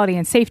quality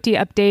and safety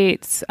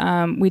updates.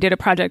 We did a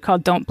project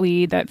called Don't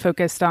Bleed that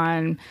focused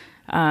on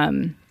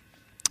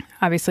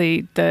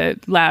obviously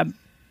the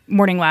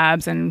morning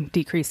labs and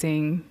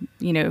decreasing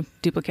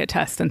duplicate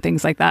tests and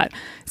things like that.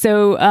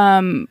 So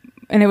and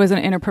it was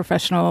an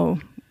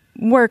interprofessional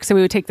work, so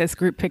we would take this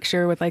group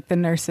picture with like the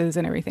nurses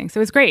and everything. So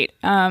it was great,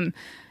 and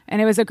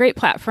it was a great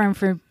platform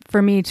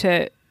for me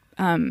to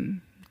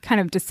kind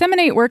of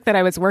disseminate work that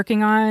I was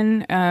working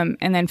on,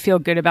 and then feel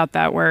good about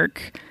that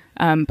work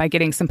by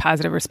getting some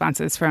positive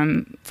responses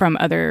from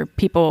other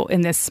people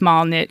in this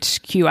small niche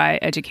QI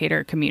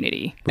educator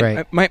community.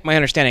 Right. My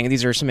understanding,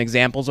 these are some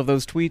examples of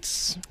those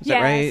tweets. Is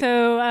that right?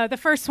 So the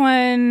first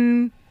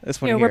one. This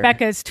one here.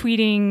 Rebecca's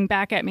tweeting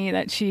back at me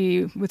that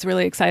she was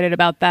really excited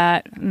about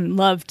that and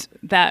loved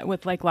that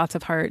with like lots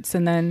of hearts.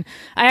 And then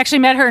I actually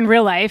met her in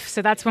real life.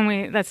 So that's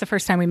the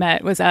first time we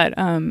met was at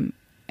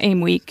AIM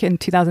Week in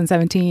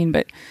 2017.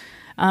 But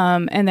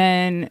and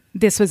then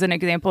this was an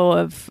example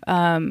of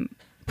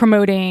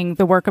promoting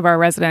the work of our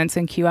residents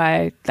in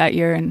QI that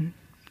year. And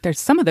there's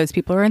some of those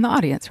people are in the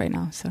audience right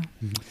now. So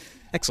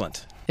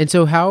excellent. And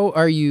so how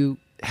are you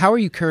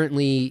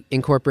currently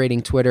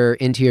incorporating Twitter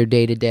into your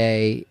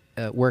day-to-day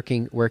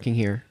working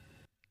here?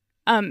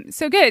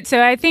 So good.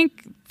 So I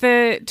think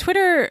the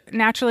Twitter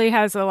naturally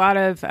has a lot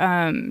of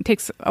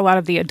takes a lot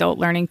of the adult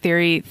learning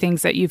theory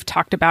things that you've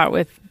talked about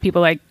with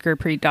people like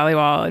Gurpreet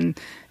Dhaliwal and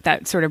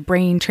that sort of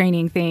brain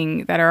training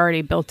thing that are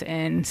already built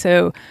in.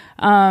 So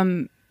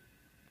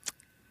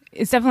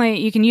it's definitely,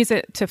 you can use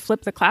it to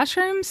flip the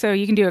classroom. So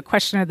you can do a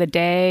question of the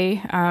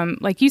day.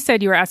 Like you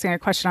said, you were asking a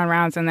question on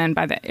rounds, and then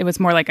it was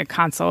more like a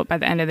consult. By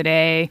the end of the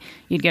day,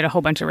 you'd get a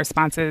whole bunch of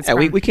responses. Yeah,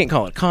 we can't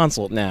call it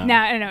consult now.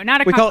 No,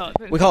 not a consult.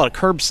 We call it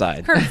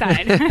curbside.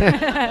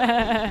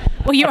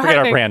 Well, you forget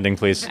our branding,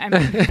 please. And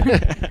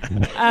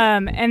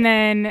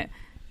then,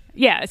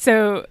 yeah,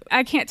 so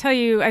I can't tell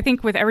you, I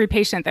think with every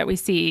patient that we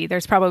see,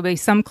 there's probably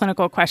some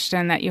clinical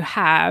question that you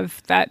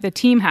have, that the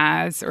team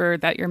has, or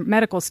that your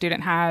medical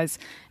student has.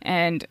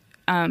 And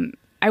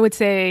I would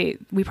say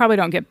we probably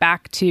don't get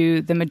back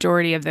to the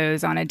majority of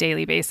those on a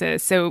daily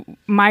basis. So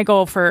my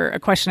goal for a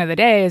question of the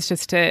day is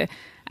just to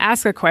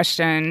ask a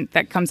question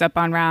that comes up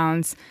on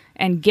rounds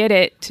and get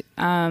it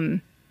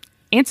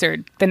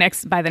answered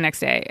by the next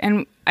day.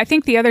 And I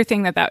think the other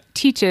thing that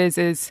teaches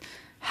is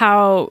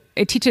how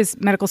it teaches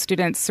medical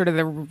students sort of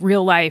the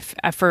real life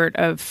effort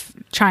of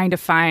trying to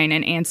find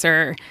an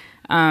answer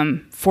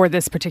for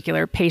this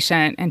particular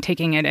patient and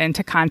taking it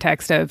into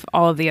context of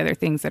all of the other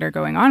things that are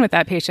going on with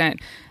that patient.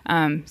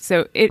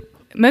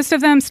 Most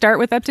of them start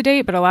with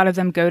UpToDate, but a lot of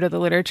them go to the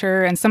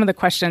literature, and some of the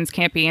questions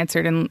can't be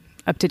answered in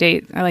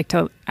UpToDate. I like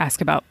to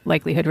ask about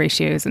likelihood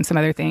ratios and some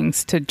other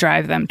things to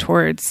drive them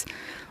towards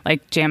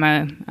like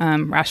JAMA,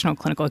 rational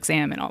clinical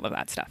exam, and all of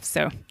that stuff.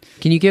 So,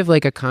 can you give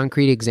like a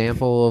concrete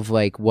example of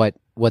like what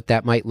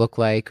that might look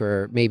like,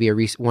 or maybe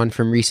one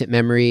from recent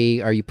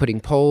memory? Are you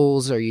putting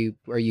polls? Are you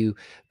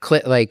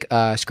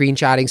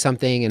screenshotting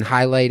something and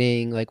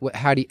highlighting? Like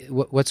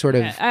what sort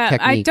of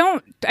technique?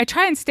 I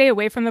try and stay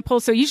away from the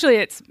polls. So usually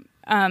it's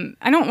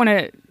I don't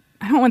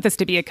want this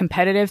to be a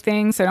competitive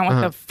thing. So I don't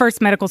want the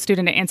first medical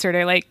student to answer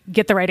to like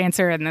get the right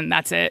answer and then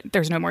that's it.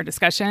 There's no more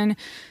discussion.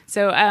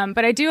 So,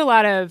 but I do a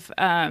lot of,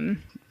 I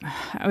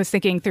was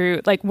thinking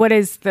through like, what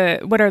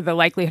are the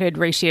likelihood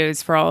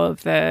ratios for all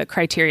of the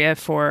criteria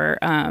for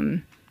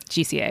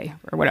GCA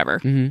or whatever,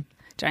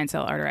 giant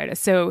cell arteritis.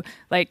 So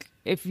like,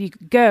 if you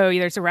go,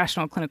 there's a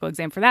rational clinical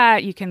exam for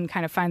that. You can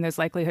kind of find those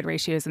likelihood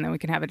ratios, and then we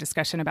can have a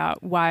discussion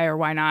about why or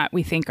why not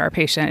we think our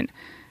patient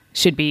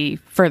should be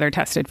further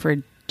tested for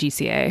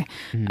GCA.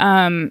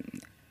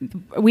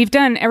 We've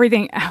done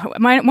everything.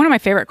 One of my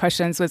favorite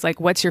questions was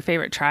like, what's your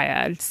favorite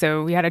triad?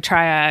 So we had a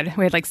triad.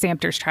 We had like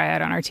Samter's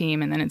triad on our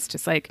team. And then it's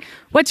just like,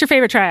 what's your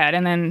favorite triad?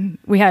 And then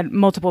we had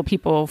multiple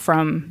people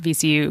from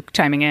VCU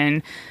chiming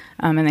in.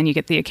 And then you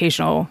get the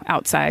occasional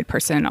outside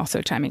person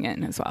also chiming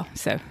in as well.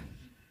 So,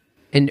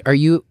 and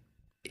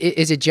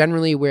is it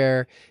generally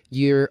where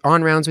you're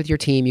on rounds with your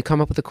team, you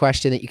come up with a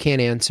question that you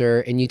can't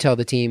answer, and you tell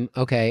the team,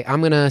 okay,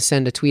 I'm going to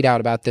send a tweet out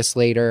about this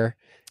later?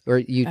 Or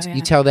you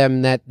tell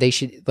them that they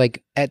should,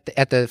 like, at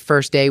the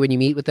first day when you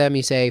meet with them,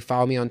 you say,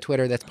 follow me on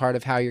Twitter. That's part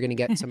of how you're going to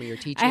get some of your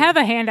teaching. I have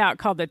a handout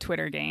called the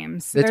Twitter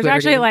Games. There's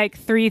actually like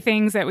 3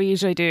 things that we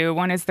usually do.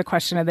 One is the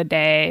question of the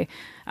day.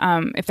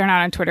 If they're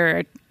not on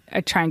Twitter,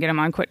 I try and get them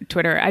on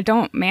Twitter. I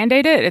don't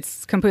mandate it.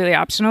 It's completely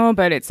optional,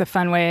 but it's a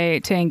fun way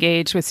to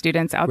engage with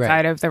students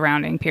outside of the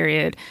rounding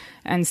period.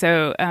 And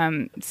so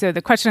so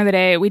the question of the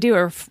day, we do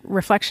a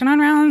reflection on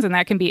rounds, and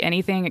that can be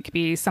anything. It could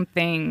be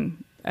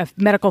something, a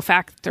medical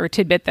fact or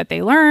tidbit that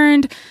they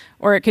learned,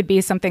 or it could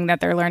be something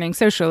that they're learning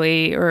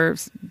socially, or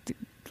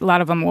a lot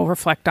of them will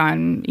reflect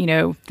on,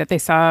 that they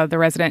saw the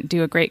resident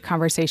do a great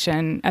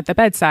conversation at the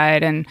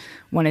bedside and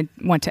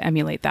want to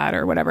emulate that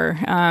or whatever.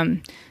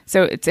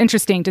 So it's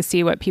interesting to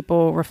see what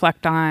people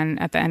reflect on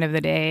at the end of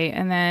the day.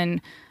 And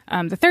then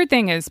the third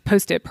thing is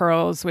Post-it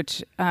pearls,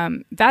 which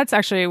that's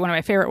actually one of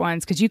my favorite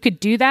ones, because you could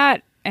do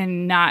that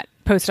and not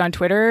post on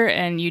Twitter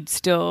and you'd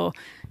still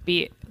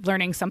be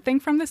learning something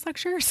from this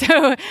lecture.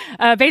 So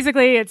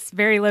basically it's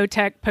very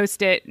low-tech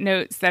Post-it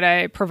notes that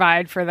I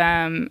provide for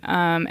them,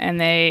 and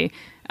they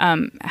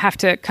have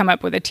to come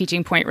up with a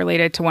teaching point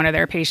related to one of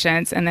their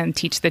patients and then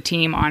teach the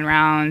team on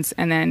rounds.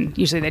 And then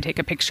usually they take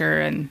a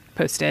picture and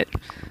post it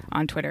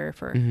on Twitter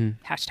for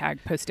hashtag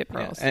Post-it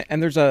pearls. Yeah.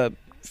 And there's a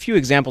few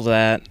examples of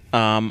that.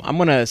 I'm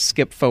going to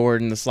skip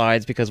forward in the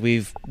slides because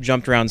we've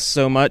jumped around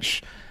so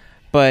much.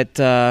 But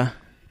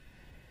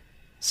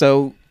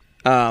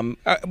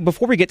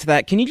before we get to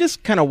that, can you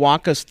just kind of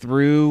walk us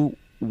through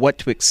what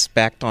to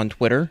expect on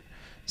Twitter?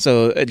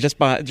 So just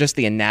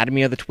the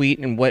anatomy of the tweet,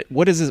 and what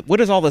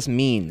does all this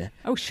mean?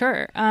 Oh,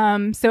 sure.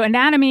 So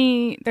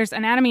anatomy, there's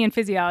anatomy and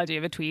physiology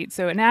of a tweet.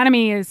 So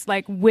anatomy is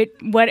like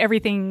what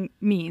everything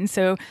means.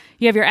 So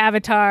you have your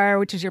avatar,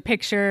 which is your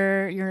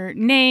picture, your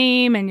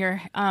name, and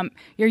your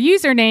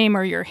username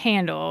or your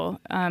handle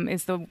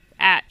is the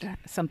at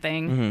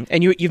something. Mm-hmm.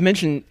 And you've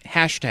mentioned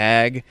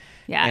hashtag.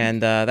 Yeah.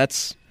 And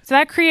that's... So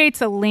that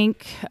creates a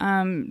link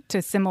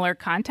to similar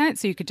content.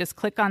 So you could just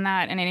click on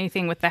that and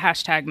anything with the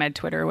hashtag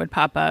MedTwitter would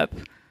pop up.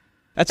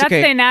 That's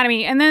okay. The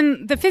anatomy. And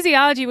then the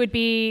physiology would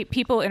be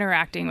people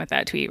interacting with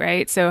that tweet,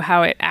 right? So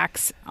how it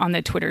acts on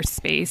the Twitter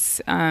space.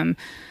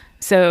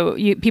 So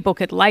people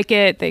could like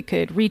it, they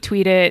could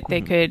retweet it, they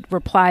could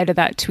reply to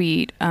that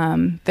tweet.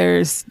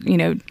 There's,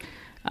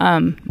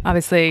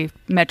 obviously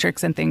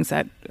metrics and things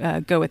that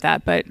go with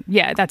that. But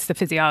yeah, that's the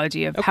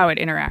physiology of how it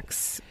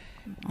interacts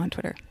on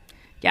Twitter.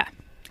 Yeah.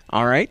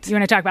 All right. You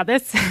want to talk about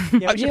this?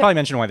 Yeah, we should probably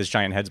mention why this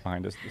giant head's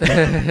behind us.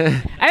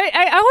 I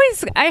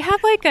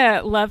have like a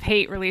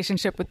love-hate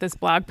relationship with this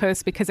blog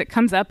post because it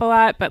comes up a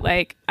lot, but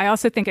like I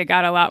also think it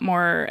got a lot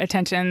more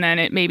attention than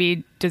it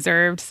maybe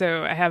deserved.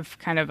 So I have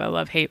kind of a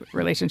love-hate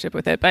relationship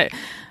with it. But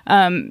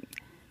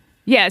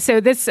so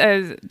this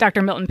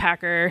Dr. Milton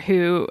Packer,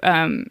 who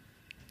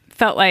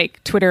felt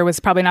like Twitter was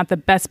probably not the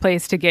best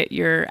place to get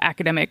your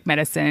academic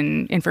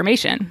medicine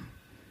information,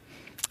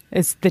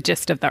 is the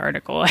gist of the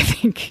article, I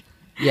think.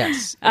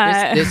 Yes.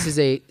 This is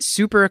a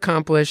super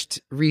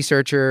accomplished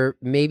researcher,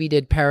 maybe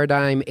did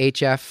Paradigm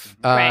HF.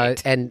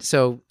 Right. And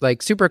so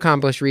like super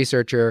accomplished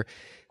researcher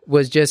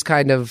was just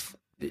kind of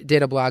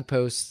did a blog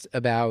post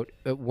about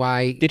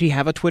why. Did he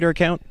have a Twitter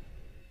account?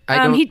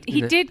 He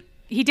did.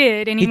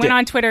 And he went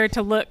on Twitter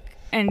to look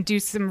and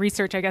do some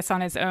research, I guess, on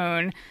his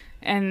own.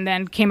 and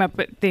then came up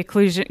with the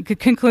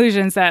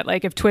conclusions that,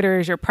 like, if Twitter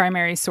is your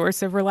primary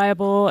source of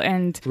reliable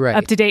and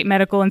up-to-date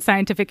medical and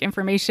scientific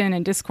information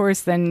and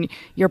discourse, then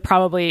you're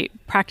probably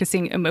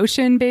practicing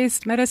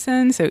emotion-based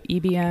medicine, so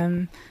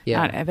EBM,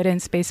 not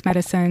evidence-based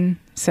medicine.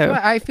 So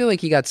I feel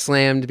like he got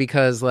slammed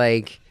because,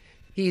 like,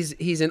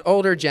 he's an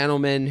older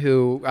gentleman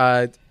who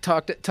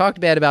talked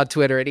bad about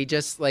Twitter, and he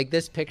just, like,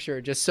 this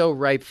picture just so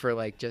ripe for,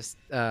 like, just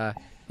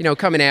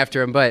coming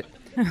after him. But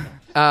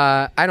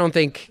I don't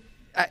think.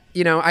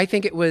 I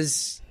think it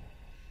was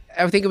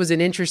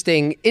an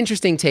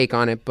interesting take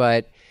on it,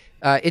 but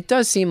it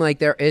does seem like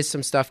there is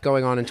some stuff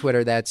going on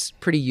Twitter that's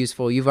pretty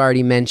useful. You've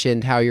already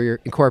mentioned how you're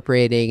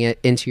incorporating it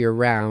into your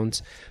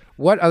rounds.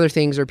 What other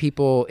things are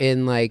people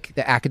in, like,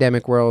 the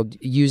academic world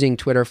using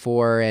Twitter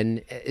for?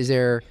 And is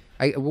there?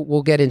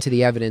 We'll get into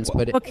the evidence,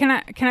 but can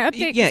I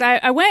update? Yeah.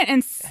 I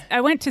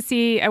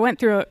went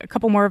through a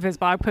couple more of his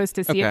blog posts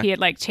to see if he had,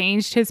 like,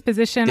 changed his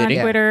position on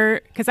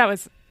Twitter, because that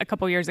was a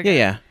couple years ago.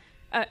 Yeah.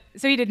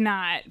 So he did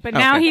not, but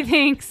now he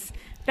thinks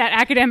that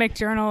academic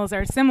journals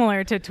are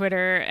similar to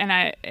Twitter,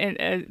 and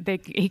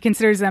he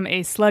considers them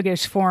a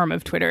sluggish form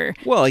of Twitter.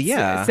 Well,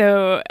 yeah.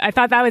 So I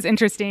thought that was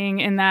interesting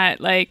in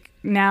that, like,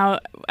 now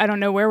I don't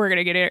know where we're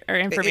going to get our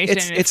information.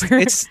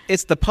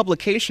 It's the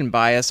publication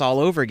bias all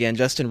over again,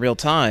 just in real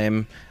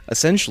time,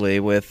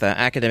 essentially, with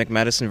academic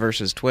medicine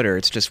versus Twitter.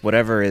 It's just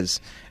whatever is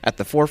at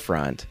the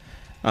forefront.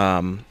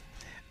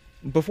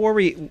 Before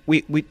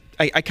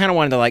I kind of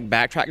wanted to, like,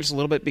 backtrack just a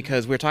little bit,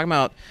 because we were talking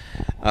about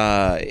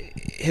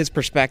his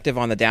perspective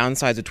on the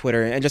downsides of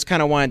Twitter, and just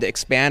kind of wanted to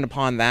expand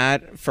upon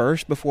that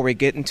first before we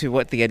get into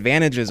what the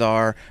advantages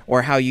are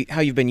or how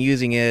you've been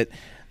using it.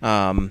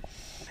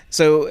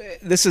 So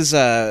this is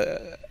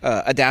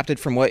adapted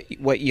from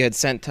what you had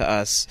sent to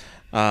us,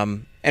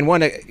 and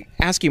want to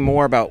ask you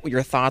more about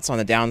your thoughts on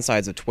the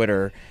downsides of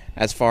Twitter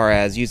as far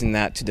as using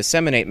that to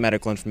disseminate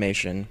medical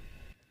information.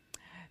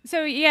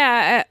 So,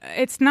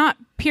 it's not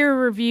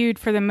peer-reviewed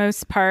for the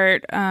most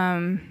part.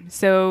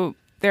 So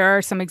there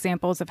are some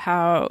examples of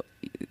how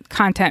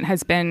content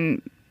has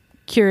been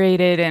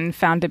curated and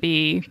found to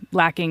be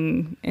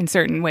lacking in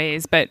certain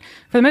ways. But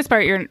for the most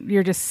part,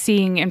 you're just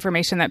seeing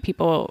information that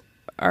people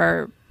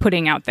are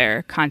putting out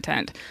there,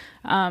 content.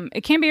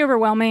 It can be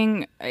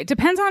overwhelming. It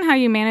depends on how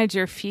you manage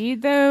your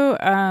feed, though.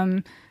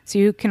 So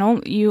you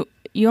can you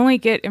only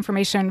get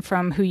information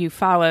from who you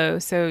follow.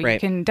 So you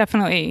can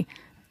definitely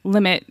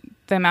limit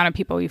the amount of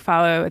people you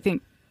follow. I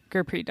think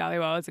Gurpreet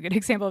Dhaliwal is a good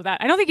example of that.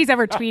 I don't think he's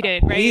ever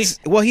tweeted, right? He's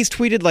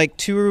tweeted like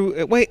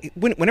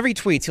whenever he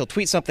tweets, he'll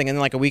tweet something and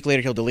then like a week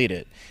later he'll delete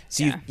it.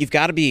 So you've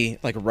got to be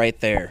like right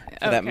there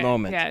for that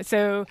moment. Yeah.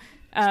 So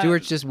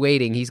Stuart's just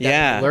waiting. He's got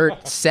an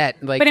alert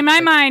set. Like, but in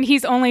my mind,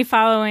 he's only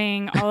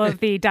following all of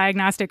the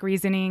diagnostic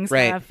reasoning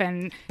stuff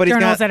and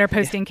journals that are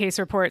posting case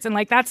reports, and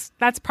like that's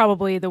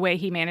probably the way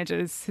he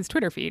manages his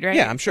Twitter feed, right?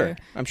 Yeah, I'm sure.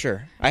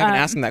 I haven't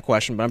asked him that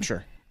question, but I'm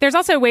sure. There's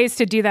also ways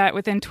to do that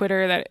within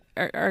Twitter that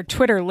are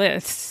Twitter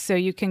lists. So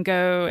you can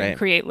go and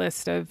create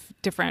lists of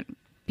different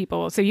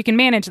people. So you can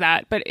manage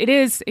that. But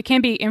it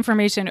can be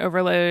information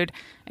overload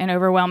and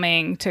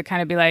overwhelming to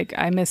kind of be like,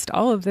 I missed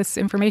all of this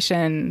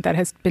information that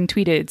has been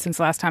tweeted since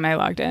the last time I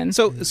logged in.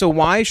 So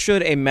why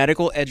should a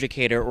medical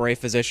educator or a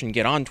physician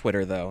get on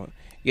Twitter, though?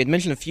 You had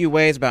mentioned a few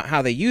ways about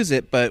how they use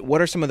it, but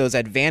what are some of those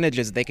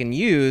advantages they can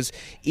use,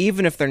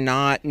 even if they're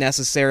not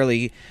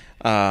necessarily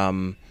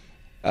putting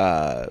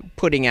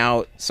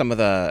out some of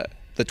the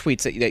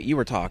tweets that you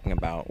were talking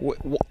about?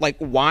 Like,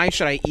 why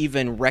should I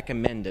even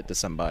recommend it to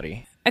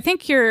somebody? I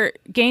think you're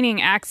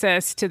gaining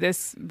access to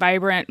this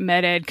vibrant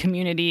med-ed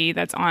community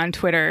that's on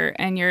Twitter,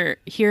 and you're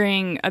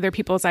hearing other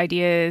people's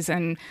ideas,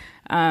 and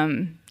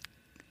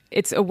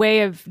it's a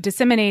way of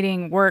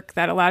disseminating work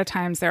that a lot of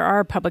times there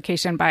are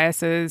publication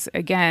biases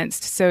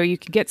against. So you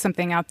can get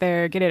something out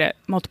there, get it at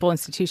multiple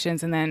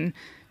institutions, and then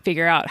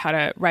figure out how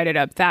to write it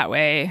up that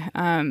way,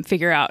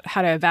 figure out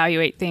how to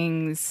evaluate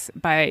things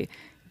by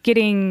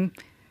getting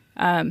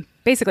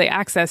basically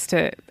access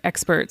to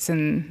experts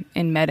in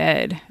med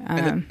ed.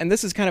 And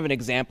this is kind of an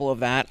example of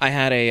that. I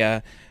had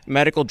a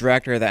medical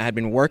director that had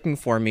been working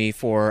for me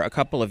for a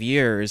couple of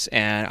years,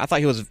 and I thought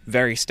he was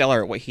very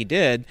stellar at what he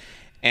did.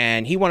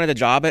 And he wanted a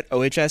job at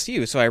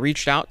OHSU. So I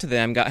reached out to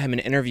them, got him an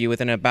interview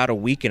within about a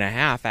week and a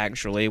half,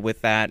 actually,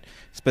 with that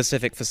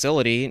specific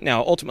facility.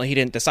 Now, ultimately, he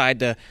didn't decide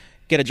to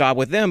get a job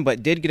with them,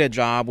 but did get a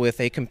job with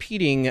a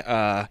competing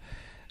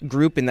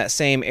group in that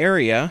same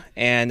area,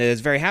 and is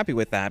very happy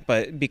with that.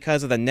 But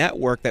because of the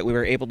network that we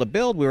were able to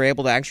build, we were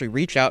able to actually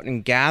reach out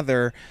and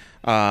gather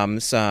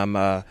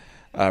some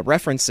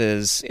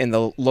references in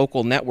the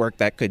local network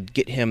that could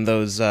get him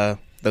those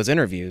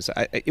interviews.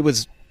 It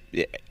was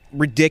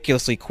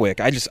ridiculously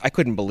quick. I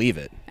couldn't believe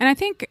it. And I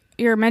think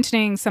you're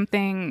mentioning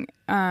something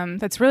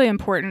that's really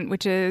important,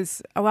 which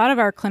is a lot of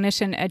our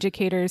clinician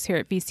educators here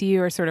at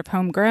VCU are sort of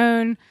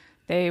homegrown.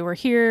 They were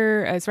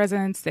here as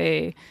residents.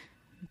 They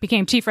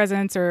became chief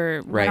residents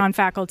or went on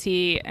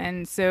faculty.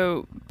 And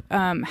so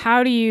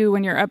how do you,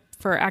 when you're up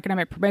for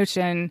academic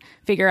promotion,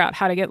 figure out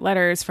how to get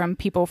letters from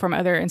people from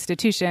other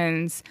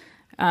institutions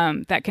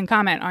that can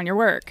comment on your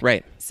work.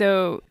 Right.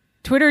 So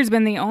Twitter's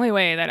been the only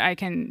way that I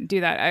can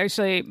do that.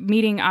 Actually,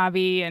 meeting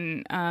Avi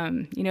and,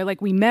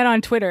 we met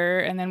on Twitter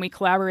and then we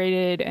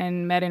collaborated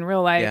and met in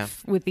real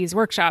life with these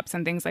workshops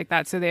and things like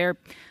that. So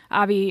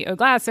Avi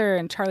O'Glasser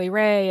and Charlie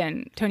Ray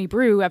and Tony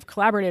Brew have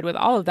collaborated with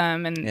all of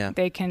them, and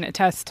they can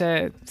attest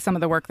to some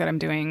of the work that I'm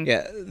doing.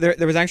 Yeah,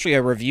 there was actually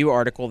a review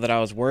article that I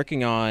was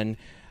working on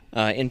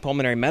in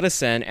pulmonary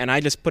medicine, and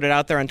I just put it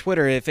out there on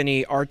Twitter if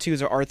any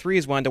R2s or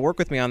R3s wanted to work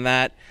with me on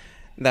that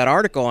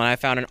article, and I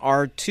found an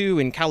R2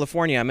 in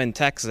California, I'm in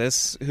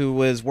Texas, who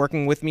was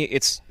working with me.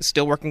 It's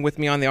still working with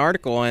me on the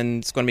article,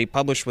 and it's going to be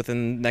published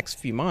within the next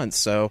few months.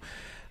 So,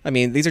 I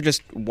mean, these are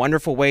just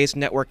wonderful ways to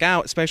network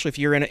out, especially if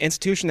you're in an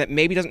institution that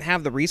maybe doesn't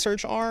have the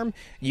research arm.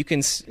 You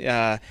can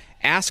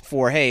ask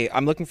for, hey,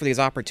 I'm looking for these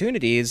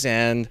opportunities,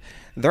 and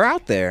they're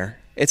out there.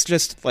 It's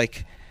just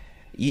like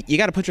you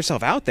got to put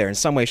yourself out there in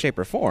some way, shape,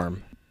 or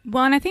form.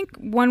 Well, and I think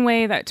one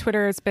way that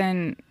Twitter has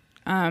been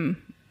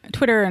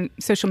Twitter and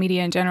social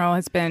media in general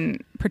has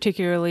been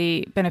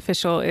particularly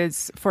beneficial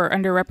is for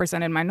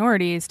underrepresented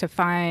minorities to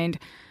find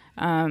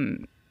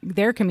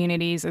their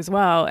communities as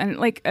well. And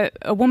like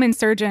a woman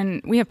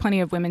surgeon, we have plenty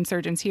of women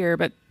surgeons here,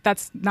 but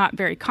that's not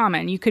very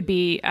common. You could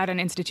be at an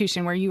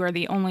institution where you are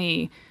the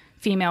only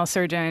female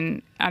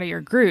surgeon out of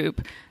your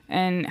group.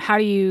 And how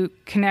do you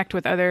connect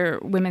with other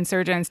women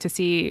surgeons to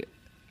see,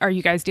 are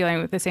you guys dealing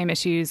with the same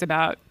issues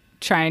about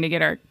trying to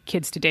get our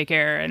kids to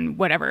daycare and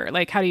whatever?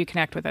 Like, how do you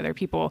connect with other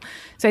people?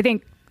 So I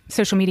think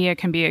social media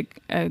can be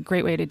a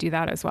great way to do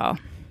that as well.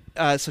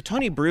 So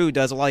Tony Brew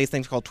does a lot of these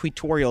things called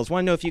tweetorials.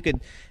 Want to know if you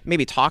could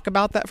maybe talk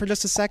about that for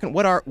just a second?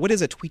 What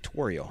is a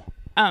tweetorial?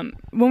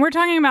 When we're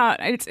talking about,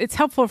 it's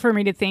helpful for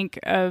me to think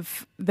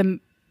of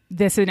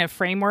this in a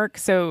framework.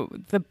 So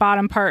the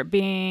bottom part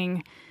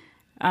being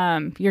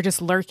you're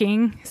just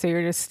lurking. So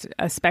you're just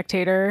a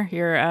spectator.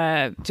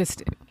 You're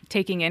just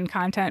taking in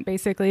content,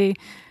 basically.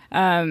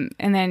 And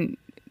then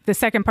the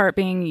second part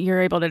being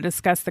you're able to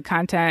discuss the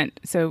content,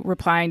 so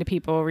replying to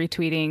people,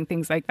 retweeting,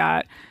 things like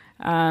that.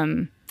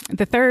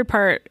 The third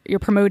part, you're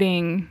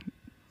promoting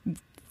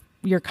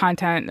your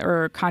content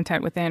or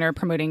content within or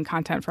promoting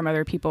content from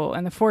other people.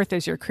 And the fourth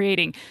is you're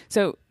creating.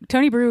 So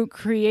Tony Brew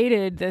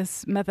created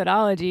this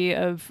methodology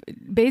of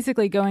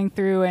basically going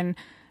through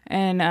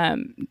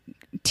and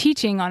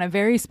teaching on a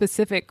very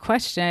specific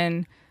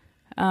question.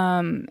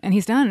 And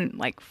he's done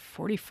like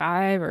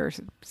 45 or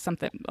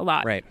something, a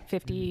lot, right.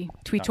 50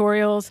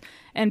 tutorials.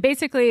 And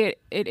basically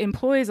it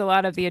employs a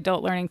lot of the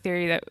adult learning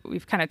theory that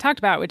we've kind of talked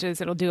about, which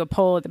is it'll do a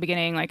poll at the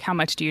beginning, like how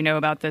much do you know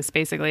about this,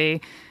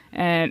 basically.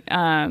 And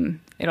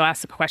it'll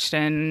ask a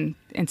question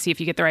and see if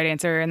you get the right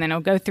answer. And then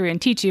it'll go through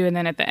and teach you. And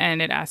then at the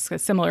end, it asks a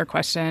similar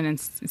question and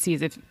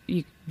sees if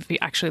you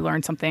actually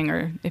learned something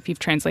or if you've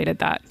translated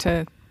that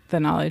to the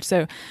knowledge.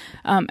 So,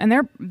 and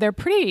they're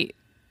pretty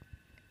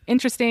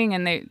interesting,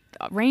 and they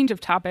range of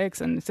topics,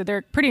 and so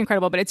they're pretty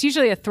incredible. But it's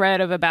usually a thread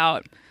of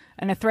about,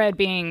 and a thread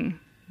being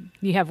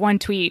you have one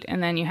tweet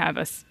and then you have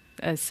a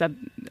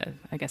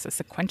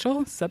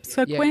sequential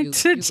subsequent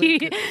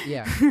tweet.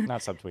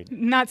 Not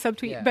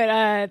subtweet,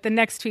 but the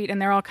next tweet,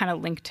 and they're all kind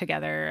of linked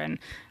together,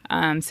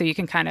 and so you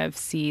can kind of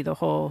see the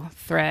whole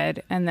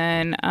thread. And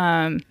then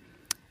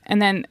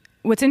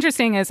what's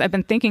interesting is I've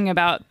been thinking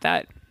about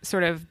that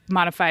sort of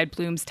modified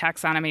Bloom's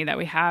taxonomy that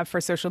we have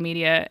for social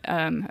media,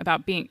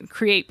 about being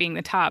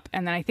the top.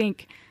 And then I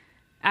think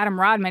Adam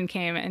Rodman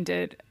came and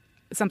did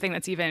something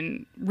that's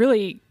even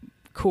really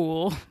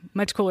cool,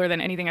 much cooler than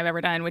anything I've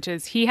ever done, which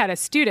is he had a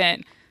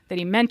student that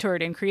he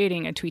mentored in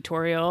creating a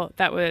tweetorial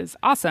that was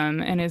awesome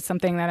and is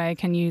something that I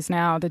can use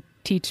now to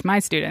teach my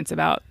students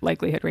about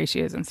likelihood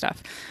ratios and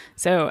stuff.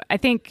 So I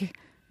think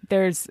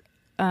there's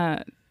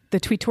the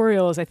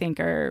tutorials, I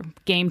think, are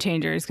game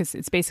changers because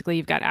it's basically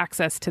you've got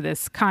access to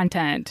this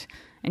content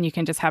and you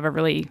can just have a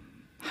really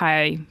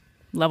high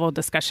level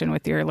discussion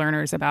with your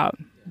learners about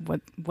what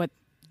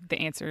the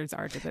answers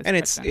are to those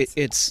questions.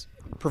 It's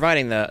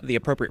providing the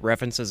appropriate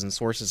references and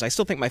sources. I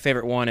still think my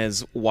favorite one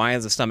is why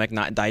does the stomach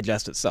not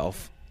digest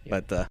itself?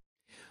 Yeah. But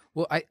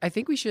well, I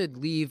think we should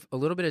leave a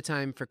little bit of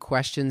time for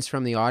questions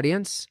from the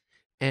audience,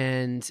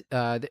 and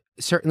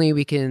certainly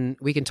we can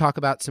talk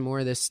about some more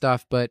of this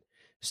stuff. But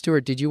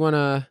Stuart, did you want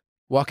to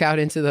walk out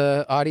into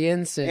the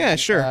audience? And, yeah,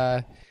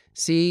 sure.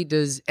 See,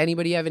 does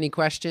anybody have any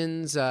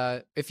questions?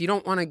 If you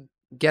don't want to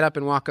get up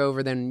and walk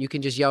over, then you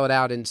can just yell it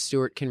out and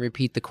Stuart can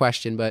repeat the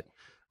question. But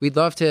we'd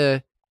love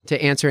to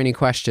answer any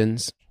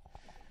questions.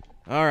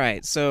 All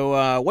right.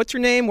 So what's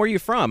your name? Where are you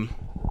from?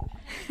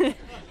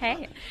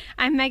 Hey,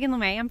 I'm Megan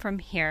LeMay. I'm from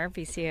here,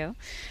 VCU.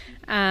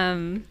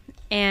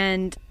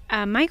 And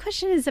my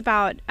question is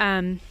about,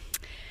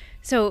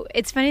 so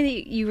it's funny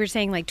that you were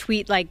saying like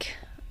tweet like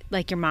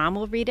your mom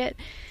will read it.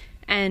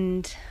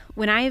 And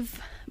when I've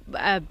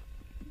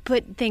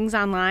put things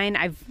online,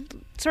 I've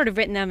sort of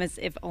written them as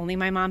if only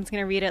my mom's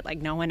going to read it, like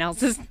no one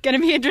else is going to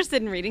be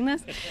interested in reading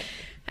this.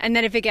 And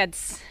then if it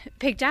gets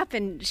picked up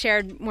and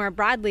shared more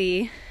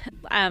broadly,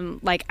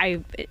 like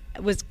I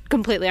was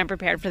completely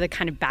unprepared for the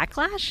kind of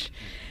backlash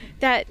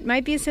that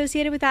might be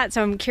associated with that.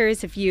 So I'm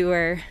curious if you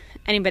or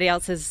anybody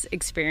else has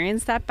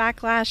experienced that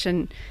backlash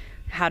and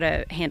how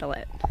to handle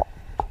it.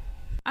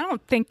 I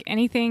don't think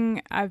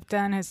anything I've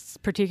done has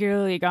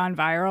particularly gone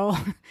viral,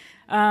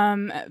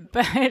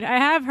 but I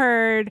have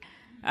heard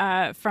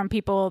from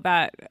people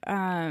that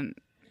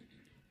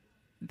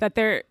that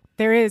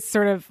there is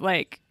sort of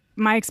like,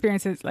 my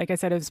experiences, like I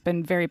said, has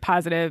been very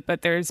positive,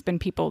 but there's been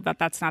people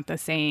that's not the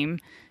same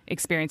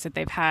experience that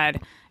they've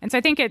had. And so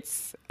I think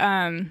it's,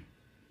 I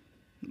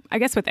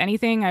guess with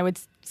anything, I would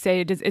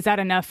say, is that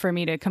enough for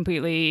me to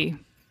completely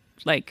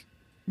like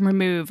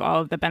remove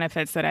all of the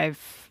benefits that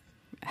I've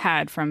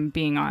had from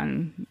being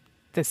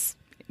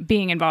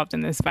involved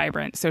in this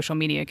vibrant social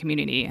media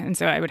community? And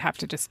so I would have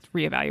to just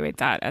reevaluate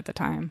that at the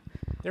time.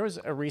 There was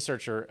a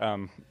researcher,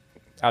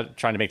 I'm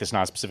trying to make this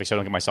non-specific so I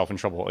don't get myself in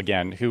trouble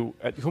again, whom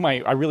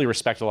I really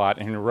respect a lot,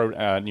 and who wrote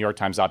a New York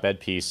Times op-ed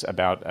piece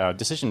about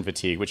decision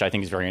fatigue, which I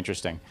think is very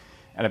interesting,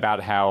 and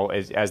about how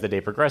as the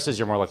day progresses,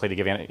 you're more likely to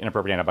give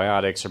inappropriate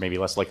antibiotics, or maybe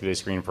less likely to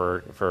screen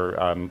for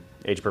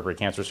age-appropriate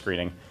cancer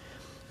screening.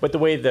 But the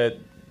way the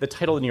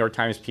title of the New York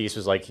Times piece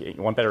was like,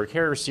 "You want better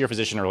care? See your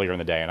physician earlier in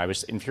the day." And I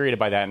was infuriated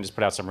by that and just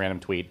put out some random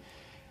tweet.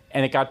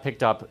 And it got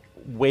picked up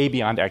way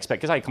beyond expect,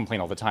 because I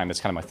complain all the time. That's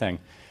kind of my thing.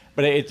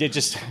 But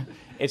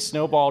it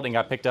snowballed and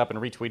got picked up and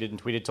retweeted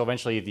and tweeted till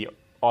eventually the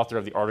author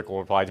of the article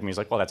replied to me. He's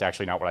like, "Well, that's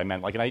actually not what I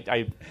meant." Like, and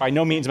I by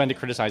no means meant to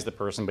criticize the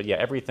person, but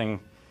yeah,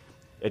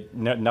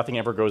 nothing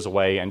ever goes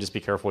away, and just be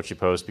careful what you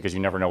post, because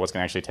you never know what's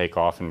going to actually take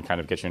off and kind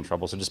of get you in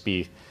trouble. So just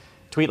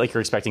tweet like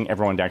you're expecting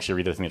everyone to actually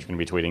read the thing that you're going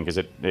to be tweeting, because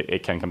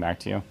it can come back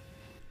to you.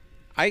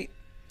 I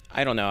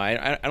don't know.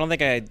 I don't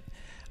think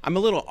I'm a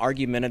little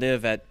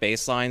argumentative at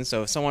baseline,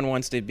 so if someone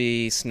wants to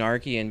be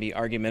snarky and be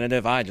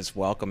argumentative, I just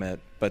welcome it.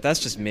 But that's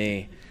just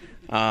me.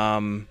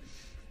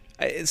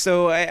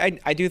 So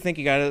I do think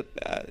you gotta,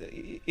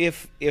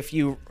 if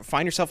you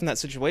find yourself in that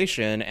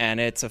situation and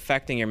it's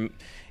affecting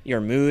your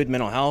mood,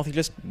 mental health, you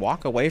just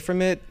walk away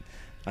from it.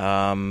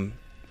 I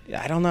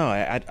don't know.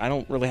 I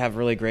don't really have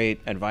really great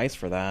advice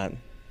for that.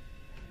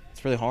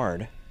 It's really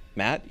hard.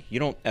 Matt, you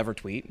don't ever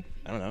tweet.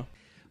 I don't know.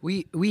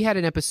 We had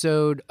an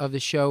episode of the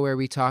show where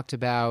we talked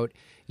about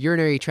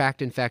urinary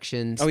tract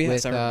infections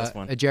with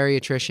a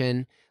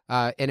geriatrician,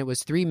 and it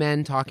was 3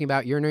 men talking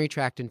about urinary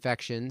tract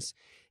infections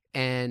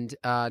and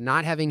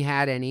not having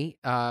had any.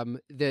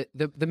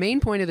 The main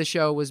point of the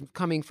show was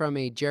coming from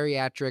a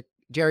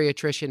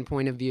geriatrician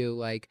point of view,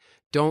 like,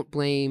 don't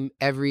blame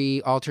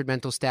every altered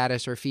mental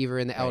status or fever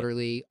in the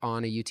elderly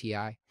on a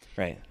UTI.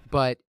 Right.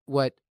 But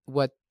what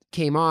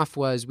came off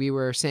was we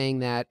were saying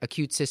that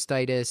acute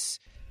cystitis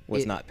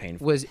is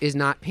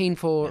not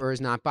painful or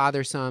is not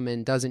bothersome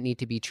and doesn't need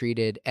to be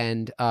treated.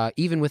 And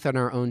even within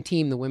our own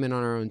team, the women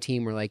on our own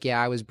team were like,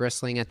 yeah, I was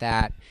bristling at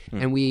that.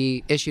 And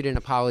we issued an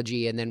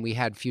apology, and then we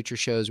had future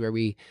shows where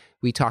we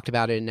talked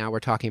about it, and now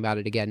we're talking about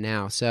it again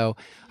now. So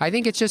I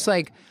think it's just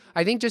like,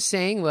 just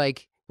saying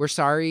like, we're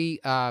sorry,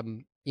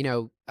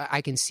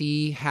 I can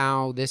see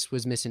how this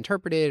was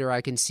misinterpreted, or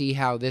I can see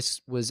how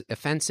this was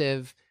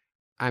offensive.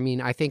 I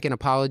mean, I think an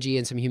apology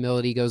and some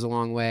humility goes a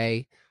long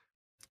way.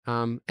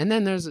 And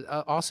then there's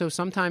also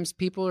sometimes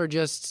people are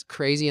just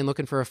crazy and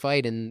looking for a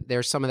fight, and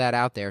there's some of that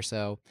out there.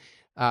 So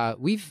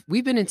we've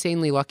been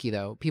insanely lucky,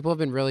 though. People have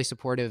been really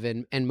supportive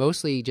and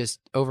mostly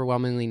just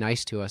overwhelmingly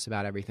nice to us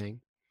about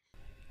everything.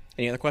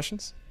 Any other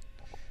questions?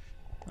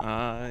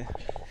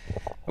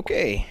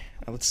 Okay,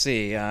 let's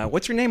see.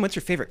 What's your name? What's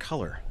your favorite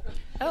color?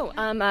 Oh,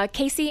 I'm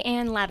Casey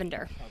Ann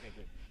Lavender.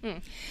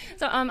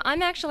 So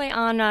I'm actually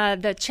on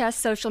the CHESS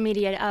social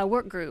media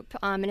work group,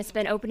 and it's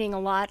been opening a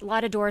lot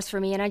of doors for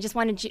me. And I just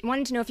wanted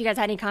to know if you guys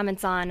had any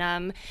comments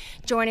on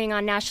joining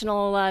on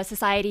national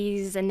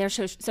societies and their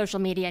social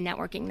media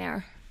networking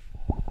there.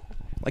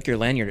 Like your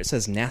lanyard, it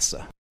says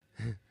NASA.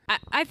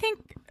 I think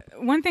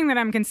one thing that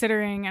I'm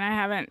considering, and I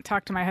haven't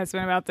talked to my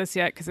husband about this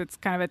yet because it's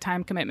kind of a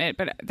time commitment,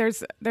 but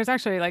there's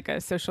actually like a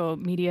social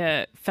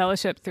media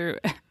fellowship through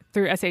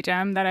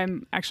SHM that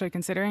I'm actually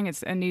considering.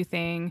 It's a new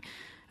thing.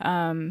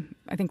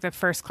 I think the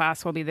first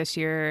class will be this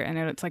year, and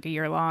it's like a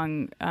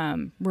year-long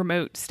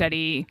remote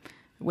study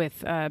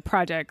with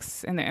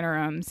projects in the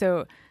interim.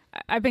 So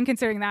I've been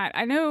considering that.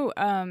 I know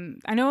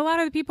a lot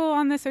of the people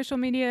on the social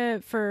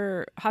media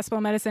for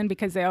hospital medicine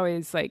because they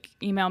always like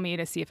email me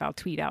to see if I'll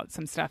tweet out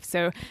some stuff.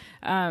 So,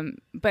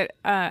 but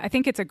I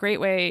think it's a great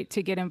way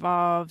to get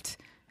involved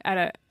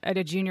at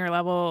a junior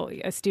level,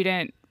 a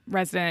student,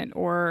 resident,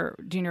 or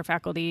junior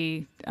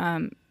faculty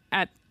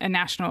at a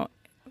national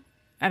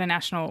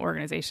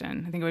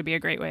organization. I think it would be a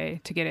great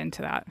way to get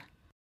into that.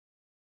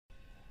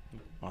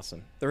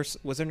 Awesome.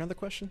 Was there another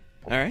question?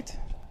 All right.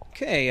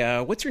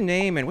 Okay. What's your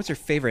name and what's your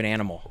favorite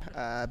animal?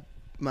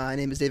 My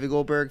name is David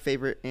Goldberg.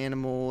 Favorite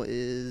animal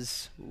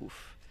is...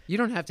 You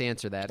don't have to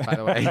answer that, by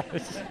the way.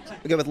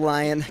 We go with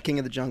lion, king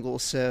of the jungle.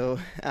 So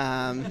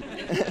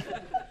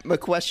my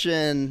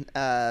question,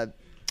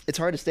 it's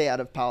hard to stay out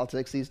of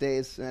politics these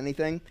days and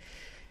anything.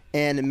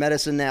 And in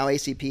medicine now,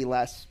 ACP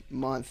last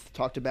month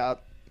talked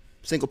about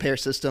single-payer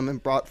system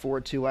and brought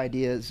forward 2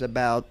 ideas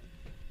about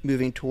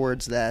moving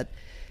towards that.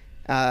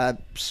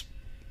 It's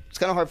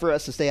kind of hard for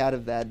us to stay out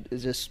of that.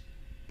 It's just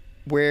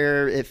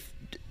do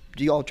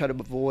you all try to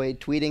avoid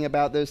tweeting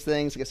about those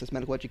things? I guess as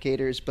medical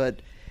educators,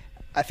 but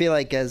I feel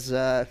like as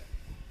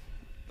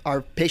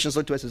our patients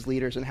look to us as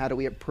leaders, and how do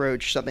we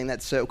approach something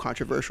that's so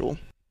controversial?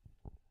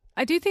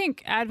 I do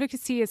think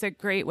advocacy is a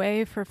great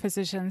way for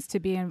physicians to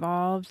be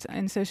involved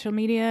in social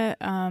media.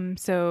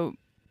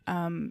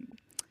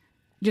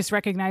 Just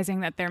recognizing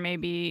that there may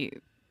be,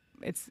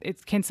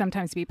 it can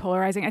sometimes be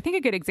polarizing. I think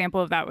a good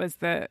example of that was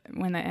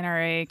when the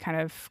NRA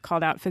kind of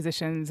called out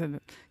physicians of,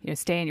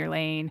 stay in your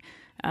lane,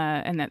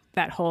 and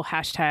that whole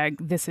hashtag,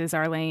 this is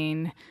our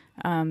lane,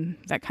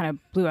 that kind of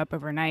blew up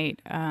overnight.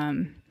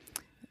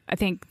 I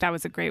think that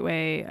was a great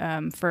way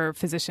for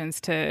physicians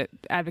to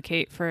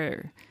advocate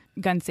for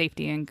gun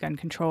safety and gun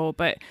control.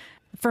 But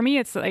for me,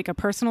 it's like a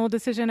personal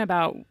decision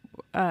about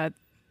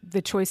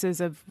the choices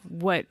of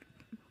what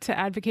to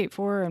advocate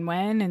for and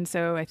when. And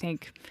so I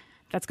think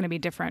that's going to be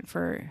different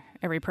for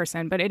every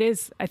person. But I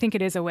think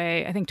it is a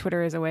way, I think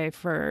Twitter is a way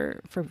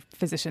for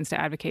physicians to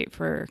advocate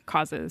for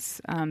causes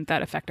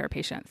that affect our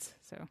patients.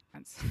 So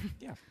that's...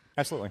 Yeah,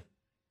 absolutely.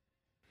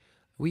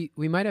 We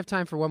might have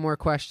time for one more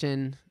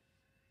question.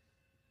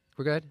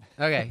 We're good?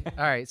 Okay.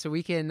 All right. So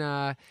we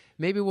can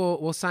maybe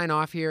we'll sign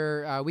off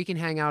here. We can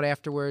hang out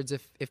afterwards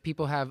if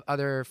people have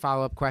other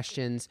follow-up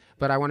questions,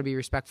 but I want to be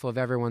respectful of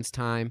everyone's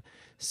time.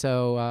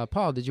 So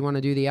Paul, did you want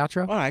to do the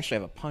outro? Well, I actually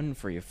have a pun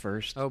for you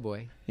first. Oh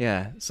boy.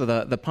 Yeah. So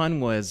the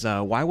pun was,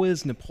 why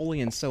was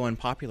Napoleon so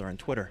unpopular on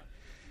Twitter?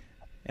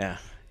 Yeah.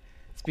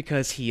 It's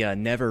because he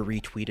never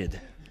retweeted.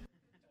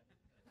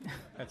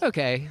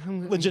 Okay.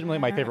 Legitimately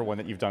my favorite one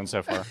that you've done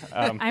so far.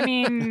 I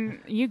mean,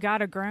 you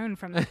got a groan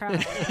from the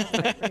crowd.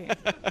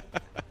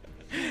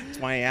 That's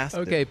why I asked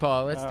Okay,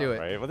 Paul, let's do it.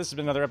 Right. Well, this has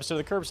been another episode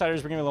of The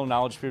Curbsiders, bringing a little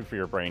knowledge food for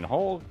your brain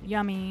hole.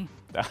 Yummy.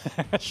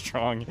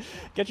 Strong.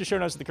 Get your show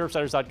notes at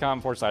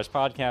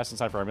thecurbsiders.com/podcast and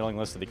sign up for our mailing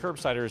list at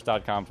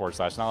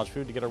thecurbsiders.com/knowledge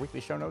food to get our weekly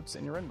show notes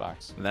in your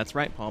inbox. That's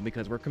right, Paul,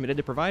 because we're committed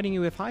to providing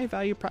you with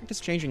high-value,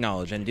 practice-changing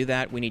knowledge. And to do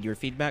that, we need your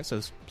feedback, so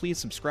please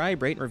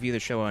subscribe, rate, and review the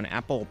show on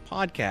Apple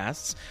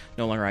Podcasts,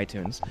 no longer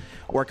iTunes,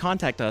 or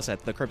contact us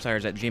at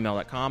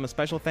thecurbsiders@gmail.com. A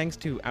special thanks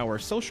to our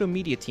social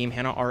media team,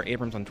 Hannah R.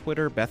 Abrams on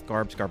Twitter, Beth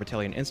Garbs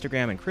Garbatelli on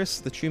Instagram, and Chris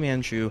the Chew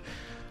Man Chew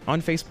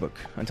on Facebook.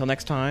 Until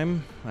next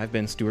time, I've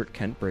been Stuart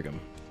Kent Brigham.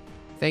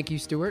 Thank you,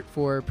 Stuart,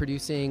 for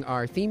producing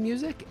our theme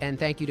music, and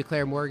thank you to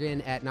Claire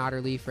Morgan at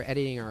Notterly for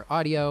editing our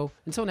audio.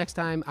 Until next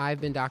time,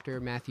 I've been Dr.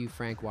 Matthew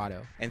Frank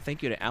Watto. And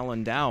thank you to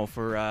Alan Dow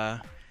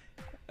for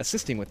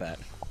assisting with that.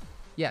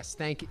 Yes,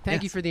 thank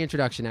you for the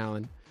introduction,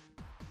 Alan.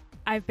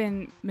 I've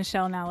been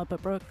Michelle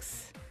Nalapa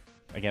Brooks.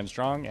 Again,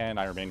 Strong, and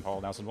I remain Paul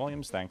Nelson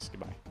Williams. Thanks.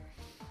 Goodbye.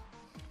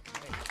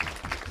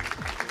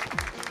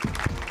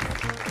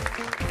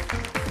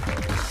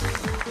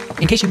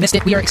 In case you missed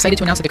it, we are excited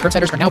to announce that the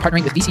Curbsiders are now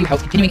partnering with VCU Health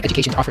Continuing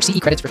Education to offer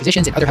CE credits for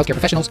physicians and other healthcare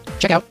professionals.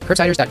 Check out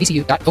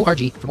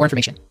curbsiders.vcu.org for more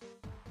information.